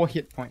 24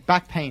 hit points.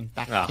 Back pain.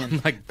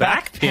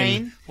 Back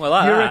pain?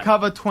 Well, you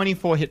recover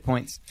 24 hit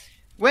points.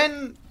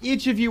 When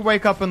each of you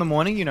wake up in the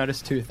morning, you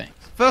notice two things.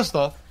 First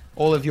off,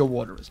 all of your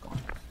water is gone.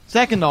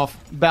 Second off,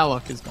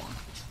 Balak is gone.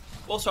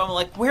 Also, I'm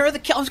like, where are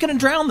the I was going to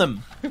drown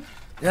them.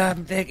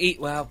 They eat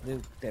well.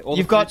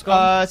 You've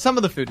got some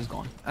of the food is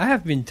gone. I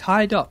have been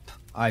tied up.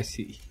 I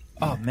see.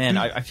 Oh man,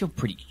 I feel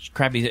pretty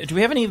crappy. Do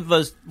we have any of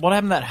those? What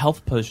happened to that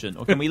health potion?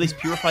 Or can we at least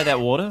purify that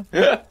water?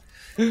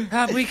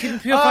 We can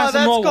purify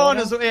some more gone water.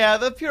 as well. Yeah,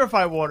 the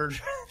purified water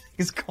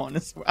is gone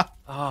as well.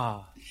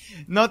 Ah.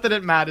 Not that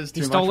it matters too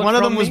much. stole it One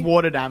of them from was me?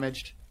 water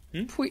damaged.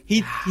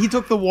 He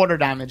took the water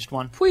damaged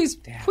one. Please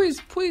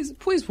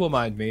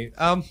remind me.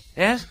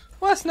 Yes?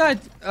 Last night,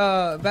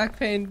 back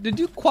pain, did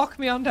you quack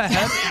me on the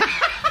head?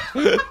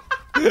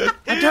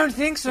 I don't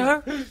think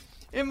so.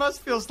 It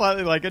must feel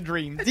slightly like a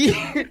dream.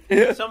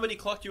 Somebody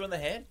clocked you on the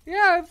head?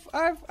 Yeah,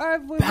 I've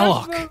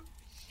Balak.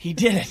 He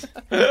did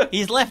it.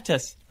 He's left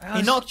us.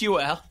 He knocked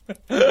you out.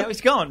 Now he's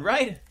gone,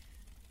 right?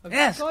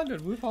 Yes.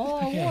 Absconded with all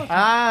our water.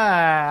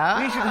 Ah.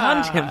 We should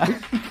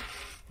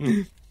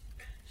hunt him.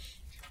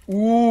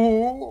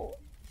 Ooh.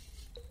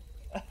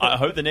 I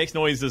hope the next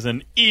noise is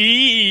an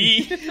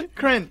E.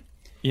 Kryn.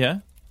 Yeah?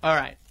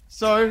 Alright.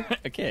 So,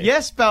 Okay.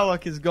 yes,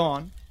 Balak is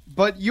gone,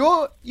 but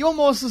you're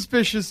more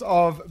suspicious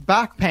of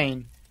back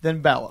pain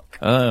than Balak.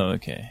 Oh,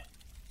 okay.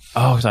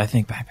 Oh, because I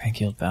think Backpain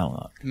killed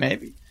Balak.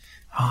 Maybe.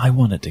 Oh, I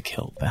wanted to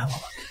kill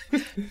Balak.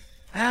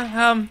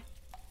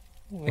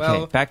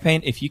 Well, Okay, Backpain,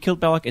 if you killed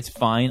Balak, it's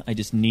fine. I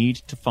just need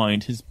to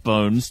find his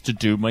bones to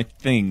do my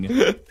thing.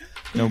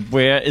 Now,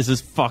 where is his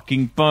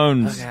fucking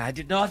bones? Okay, I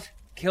did not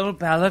kill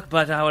Balak,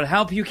 but I will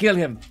help you kill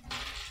him.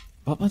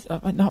 But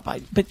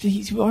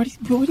he's already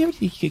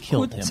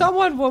killed could him.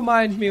 someone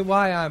remind me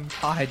why I'm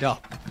tied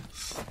up?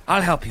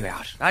 I'll help you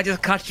out. I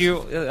just cut you.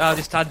 I'll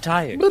just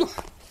untie you.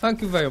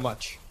 Thank you very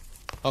much.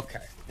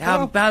 Okay.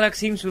 Now, Balak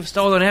seems to have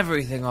stolen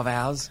everything of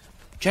ours.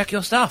 Check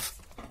your stuff.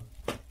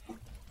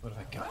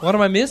 What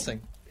am I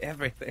missing?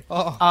 Everything.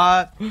 Oh,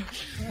 I've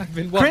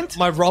been Krint?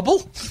 my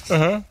rubble.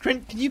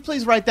 Kryn, can you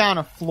please write down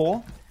a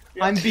flaw?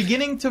 I'm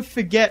beginning to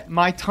forget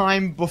my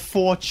time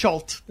before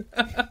Chult.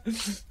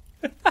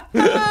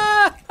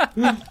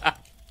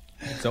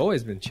 It's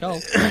always been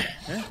Chult.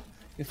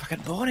 You're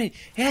fucking born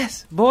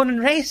and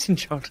raised in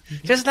Chult,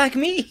 just like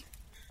me.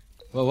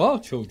 Well, all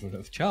children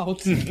of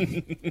Chult.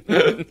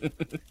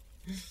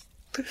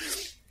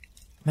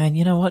 Man,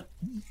 you know what?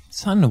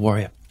 It's time to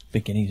worry. I'm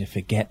beginning to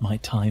forget my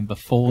time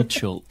before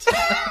Chult.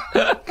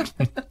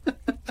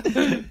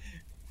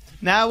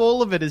 Now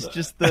all of it is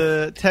just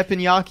the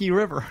Teppanyaki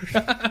River.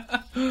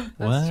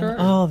 That's true.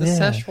 Oh, the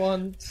yeah.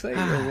 Szechuan Sea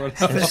or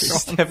whatever.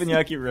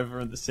 Stepanaki River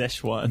and the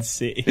Szechuan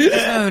Sea.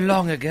 So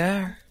long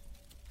ago.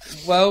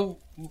 Well,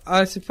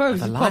 I suppose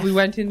The you life. probably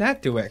went in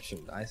that direction,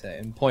 I say,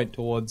 and point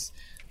towards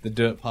the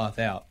dirt path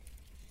out.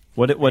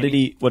 What did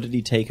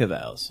he take of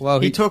ours? Well,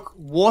 He took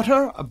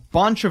water, a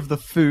bunch of the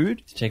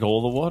food. Take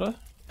all the water?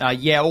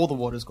 Yeah, all the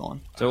water's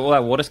gone. So all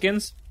our water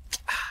skins?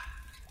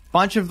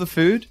 Bunch of the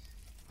food.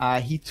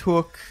 He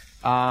took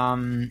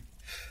some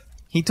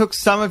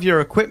of your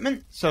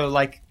equipment, so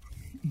like,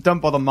 don't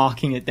bother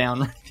marking it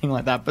down or anything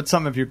like that. But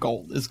some of your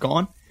gold is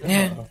gone.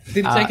 Yeah.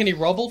 didn't take any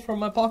rubble from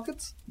my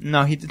pockets.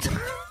 No, he didn't.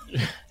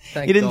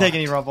 Thank He didn't God. take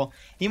any rubble.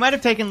 He might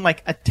have taken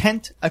like a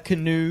tent, a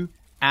canoe,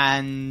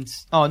 and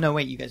oh no,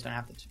 wait, you guys don't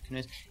have the two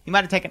canoes. He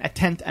might have taken a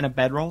tent and a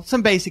bedroll,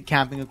 some basic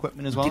camping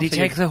equipment as well. Did he so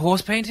take you- the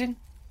horse painting?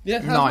 Yeah,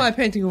 how's No. my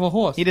painting of a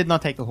horse? He did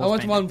not take the horse. I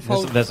want painting. one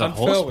fold. There's a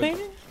horse unfurled.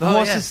 painting? The Oh,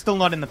 horse yeah. is still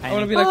not in the I painting.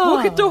 want to be like,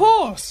 look at the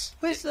horse.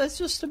 Wait, that's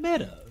just a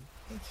meadow.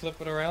 Flip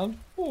it around.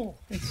 Oh,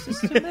 It's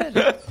just a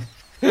meadow.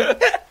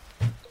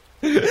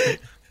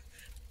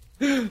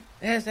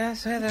 Yes,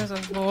 there's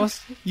a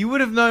horse. You would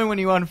have known when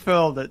you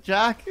unfurled it,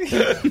 Jack.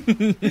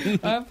 I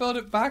unfurled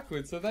it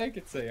backwards so they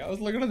could see. I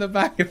was looking at the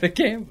back of the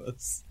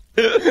canvas.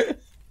 I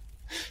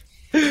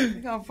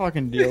can't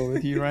fucking deal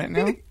with you right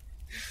now.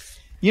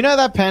 You know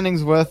that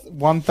painting's worth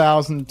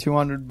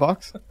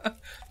 $1,200?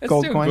 It's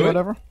Gold still coin, good.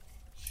 whatever.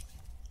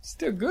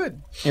 Still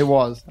good. It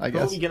was, I Who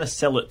are guess. we going to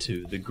sell it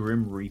to? The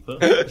Grim Reaper?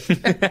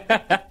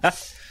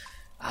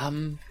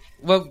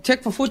 Well,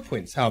 check for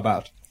footprints. How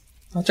about?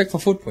 I'll check for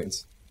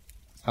footprints.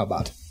 How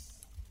about?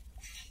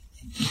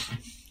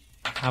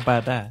 How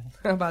about that?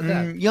 How about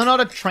that? You're not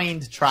a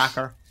trained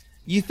tracker.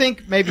 You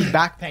think maybe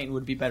back pain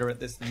would be better at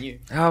this than you.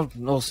 I'll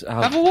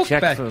Have a look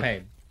check back for...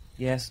 pain.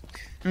 Yes.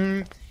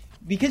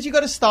 Because you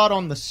got to start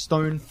on the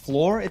stone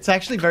floor, it's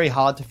actually very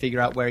hard to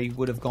figure out where he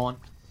would have gone.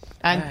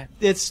 And Right.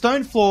 it's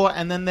stone floor,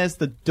 and then there's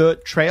the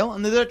dirt trail,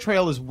 and the dirt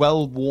trail is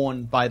well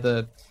worn by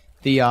the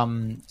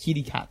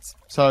kitty cats.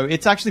 So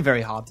it's actually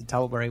very hard to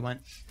tell where he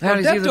went. How Well,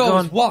 does he that door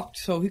gone? was locked,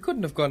 so he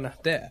couldn't have gone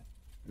up there.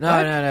 No.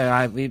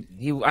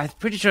 I'm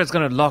pretty sure it's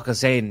going to lock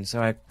us in,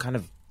 so I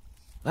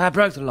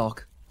broke the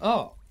lock.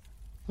 Oh.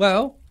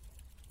 Well,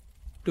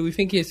 do we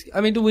think he's...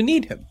 I mean, do we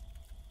need him?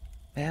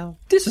 Well,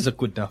 This is a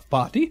good enough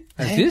party.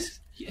 As this?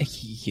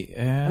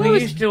 Yeah.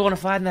 we still want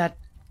to find that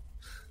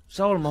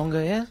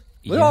soulmonger, yeah?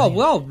 We're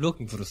all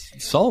looking for the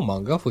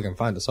soulmonger if we can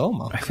find a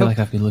soulmonger. I feel like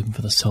I've been looking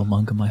for the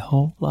soulmonger my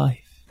whole life.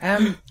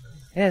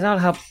 Yes, I'll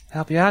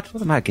help you out.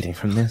 What am I getting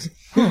from this?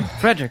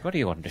 Frederick, what do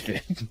you want to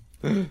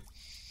do?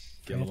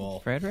 Kill them all.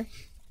 Frederick?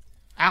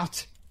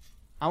 Out.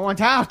 I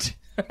want out.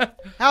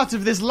 Out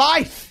of this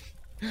life.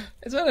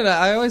 It's funny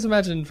that I always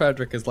imagine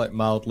Frederick as like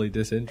mildly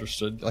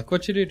disinterested. Like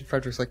what you do to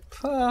Frederick's like,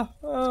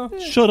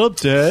 Shut up,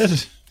 Dad.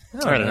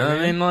 I don't know.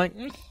 I mean, like,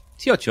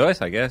 it's your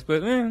choice, I guess.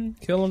 But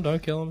kill him,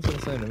 don't kill him. It's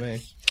the same to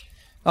me.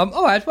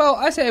 All right. Well,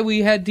 I say we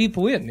head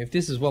deeper in. If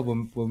this is what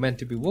we're meant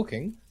to be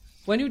looking.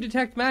 When you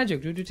detect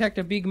magic, do you detect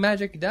a big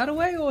magic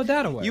data-way or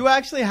data-way? You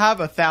actually have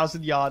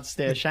 1,000-yard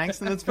stare,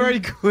 Shanks, and it's very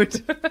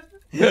good.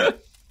 Yeah.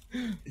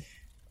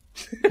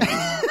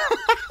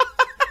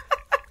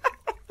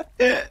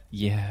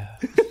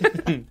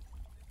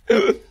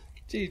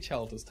 Gee,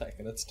 child has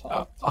taken its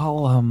time.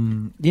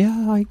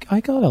 I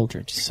got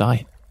Eldritch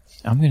Sight.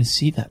 I'm gonna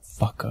see that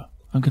fucker.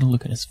 I'm gonna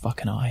look at his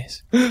fucking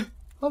eyes. Oh,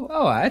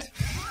 all right.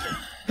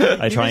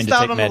 I try and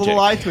detect on magic. a little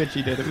eye twitch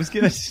he did. It was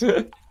good.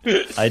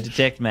 I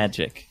detect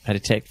magic. I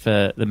detect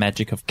for the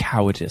magic of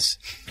cowardice,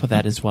 for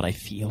that is what I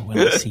feel when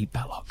I see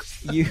Belloc.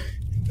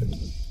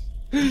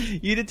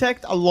 You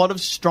detect a lot of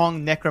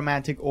strong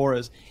necromantic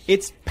auras.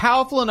 It's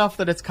powerful enough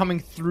that it's coming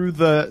through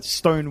the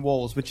stone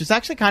walls, which is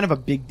actually kind of a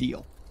big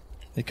deal.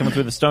 They're coming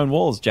through the stone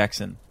walls,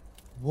 Jackson.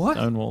 What?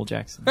 Stonewall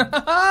Jackson. I'm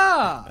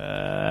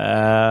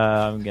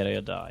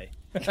gonna die.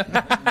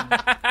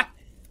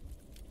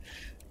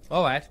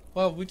 All right.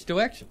 Well, which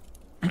direction?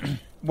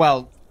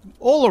 Well,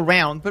 all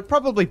around, but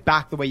probably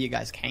back the way you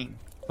guys came,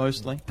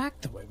 mostly. Back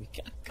the way we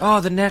came.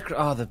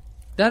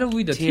 That'll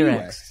be the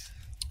T-Rex.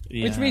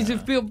 Yeah. Which means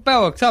if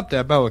Belloc up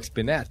there, Belloc's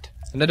been at.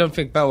 And I don't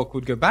think Belloc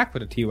would go back where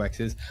the T-Rex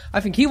is.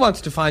 I think he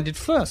wants to find it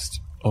first.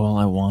 All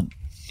I want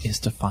is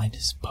to find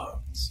his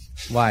bones.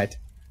 Right.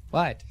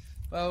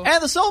 Well,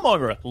 And the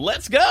soulmonger.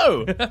 Let's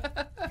go.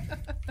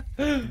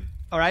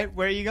 All right,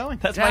 where are you going?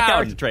 That's my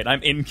character trait.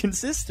 I'm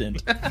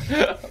inconsistent.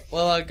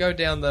 well, I'll go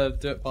down the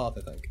dirt path,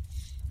 I think.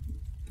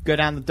 Go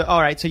down the... All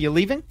right, so you're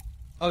leaving?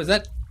 Oh, is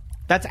that...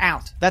 That's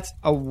out. That's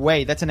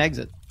away. That's an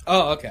exit.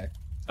 Oh, okay.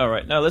 All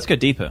right, now let's go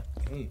deeper.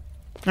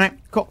 All right,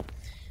 cool.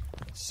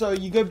 So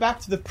you go back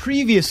to the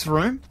previous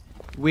room,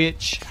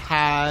 which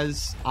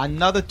has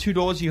another 2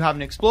 doors you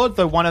haven't explored,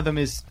 though one of them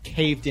is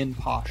caved in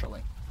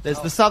partially. There's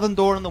the southern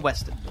door and the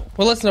western door.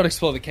 Well, let's not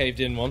explore the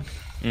caved-in one.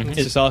 Mm-hmm.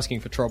 It's just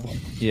asking for trouble.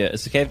 Yeah,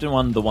 is the caved in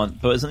one the one...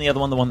 But isn't the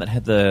other one the one that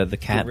had the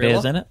cat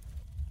bears in it?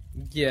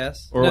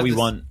 Yes. Or are we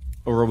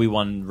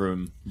one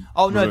room?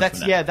 Oh, no,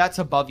 that's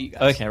above you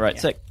guys. Okay, right,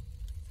 sick.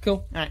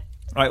 Cool. All right.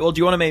 All right, well, do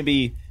you want to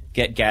maybe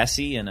get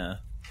gassy and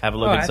have a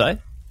look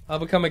inside? I'll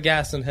become a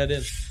gas and head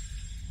in.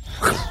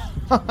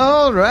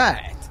 All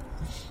right.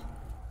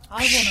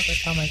 I want to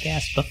become a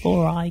gas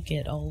before I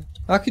get old.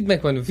 I could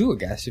make one of you a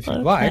gas if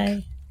you'd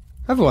like.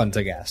 Everyone's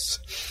a gas.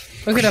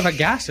 We could have a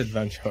gas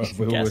adventure if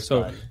we were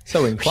so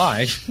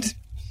inclined.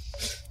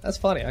 That's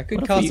funny. I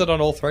could cast it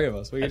on all 3 of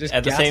us. We could just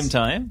at the same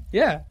time?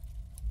 Yeah.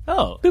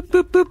 Oh. Boop,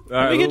 boop,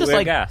 boop. We could just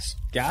like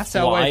gas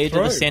our way fly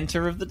through. to the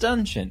center of the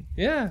dungeon.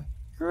 Yeah.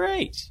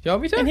 Great. You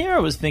want me to? And here I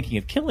was thinking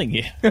of killing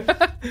you.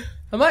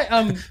 I might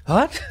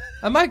what?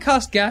 I might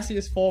cast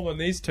gaseous form on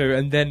these 2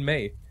 and then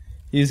me,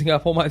 using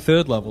up all my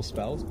 3rd level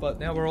spells. But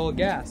now we're all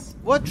gas.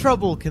 What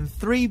trouble can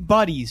 3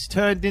 buddies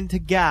turned into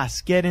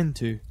gas get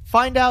into?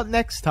 Find out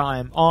next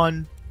time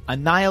on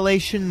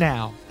Annihilation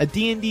Now, a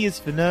D&D is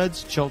for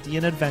nerds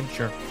Chaldean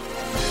adventure.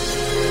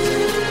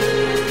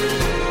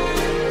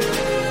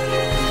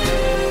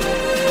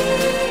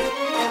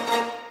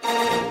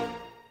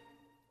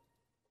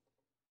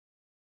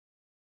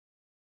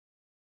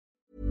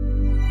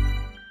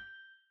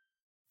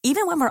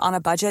 Even when we're on a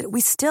budget,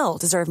 we still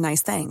deserve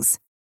nice things.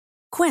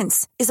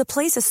 Quince is a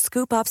place to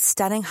scoop up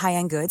stunning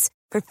high-end goods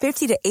for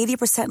 50 to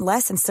 80%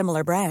 less than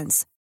similar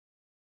brands.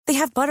 They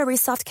have buttery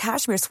soft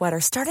cashmere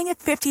sweaters starting at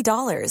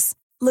 $50,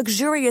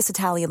 luxurious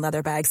Italian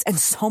leather bags, and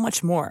so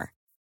much more.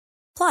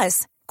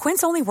 Plus,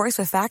 Quince only works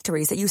with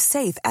factories that use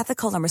safe,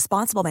 ethical, and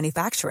responsible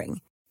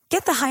manufacturing.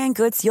 Get the high-end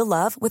goods you'll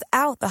love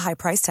without the high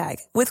price tag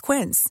with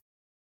Quince.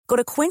 Go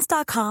to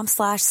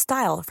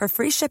quince.com/style for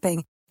free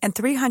shipping and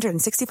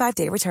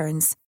 365-day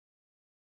returns.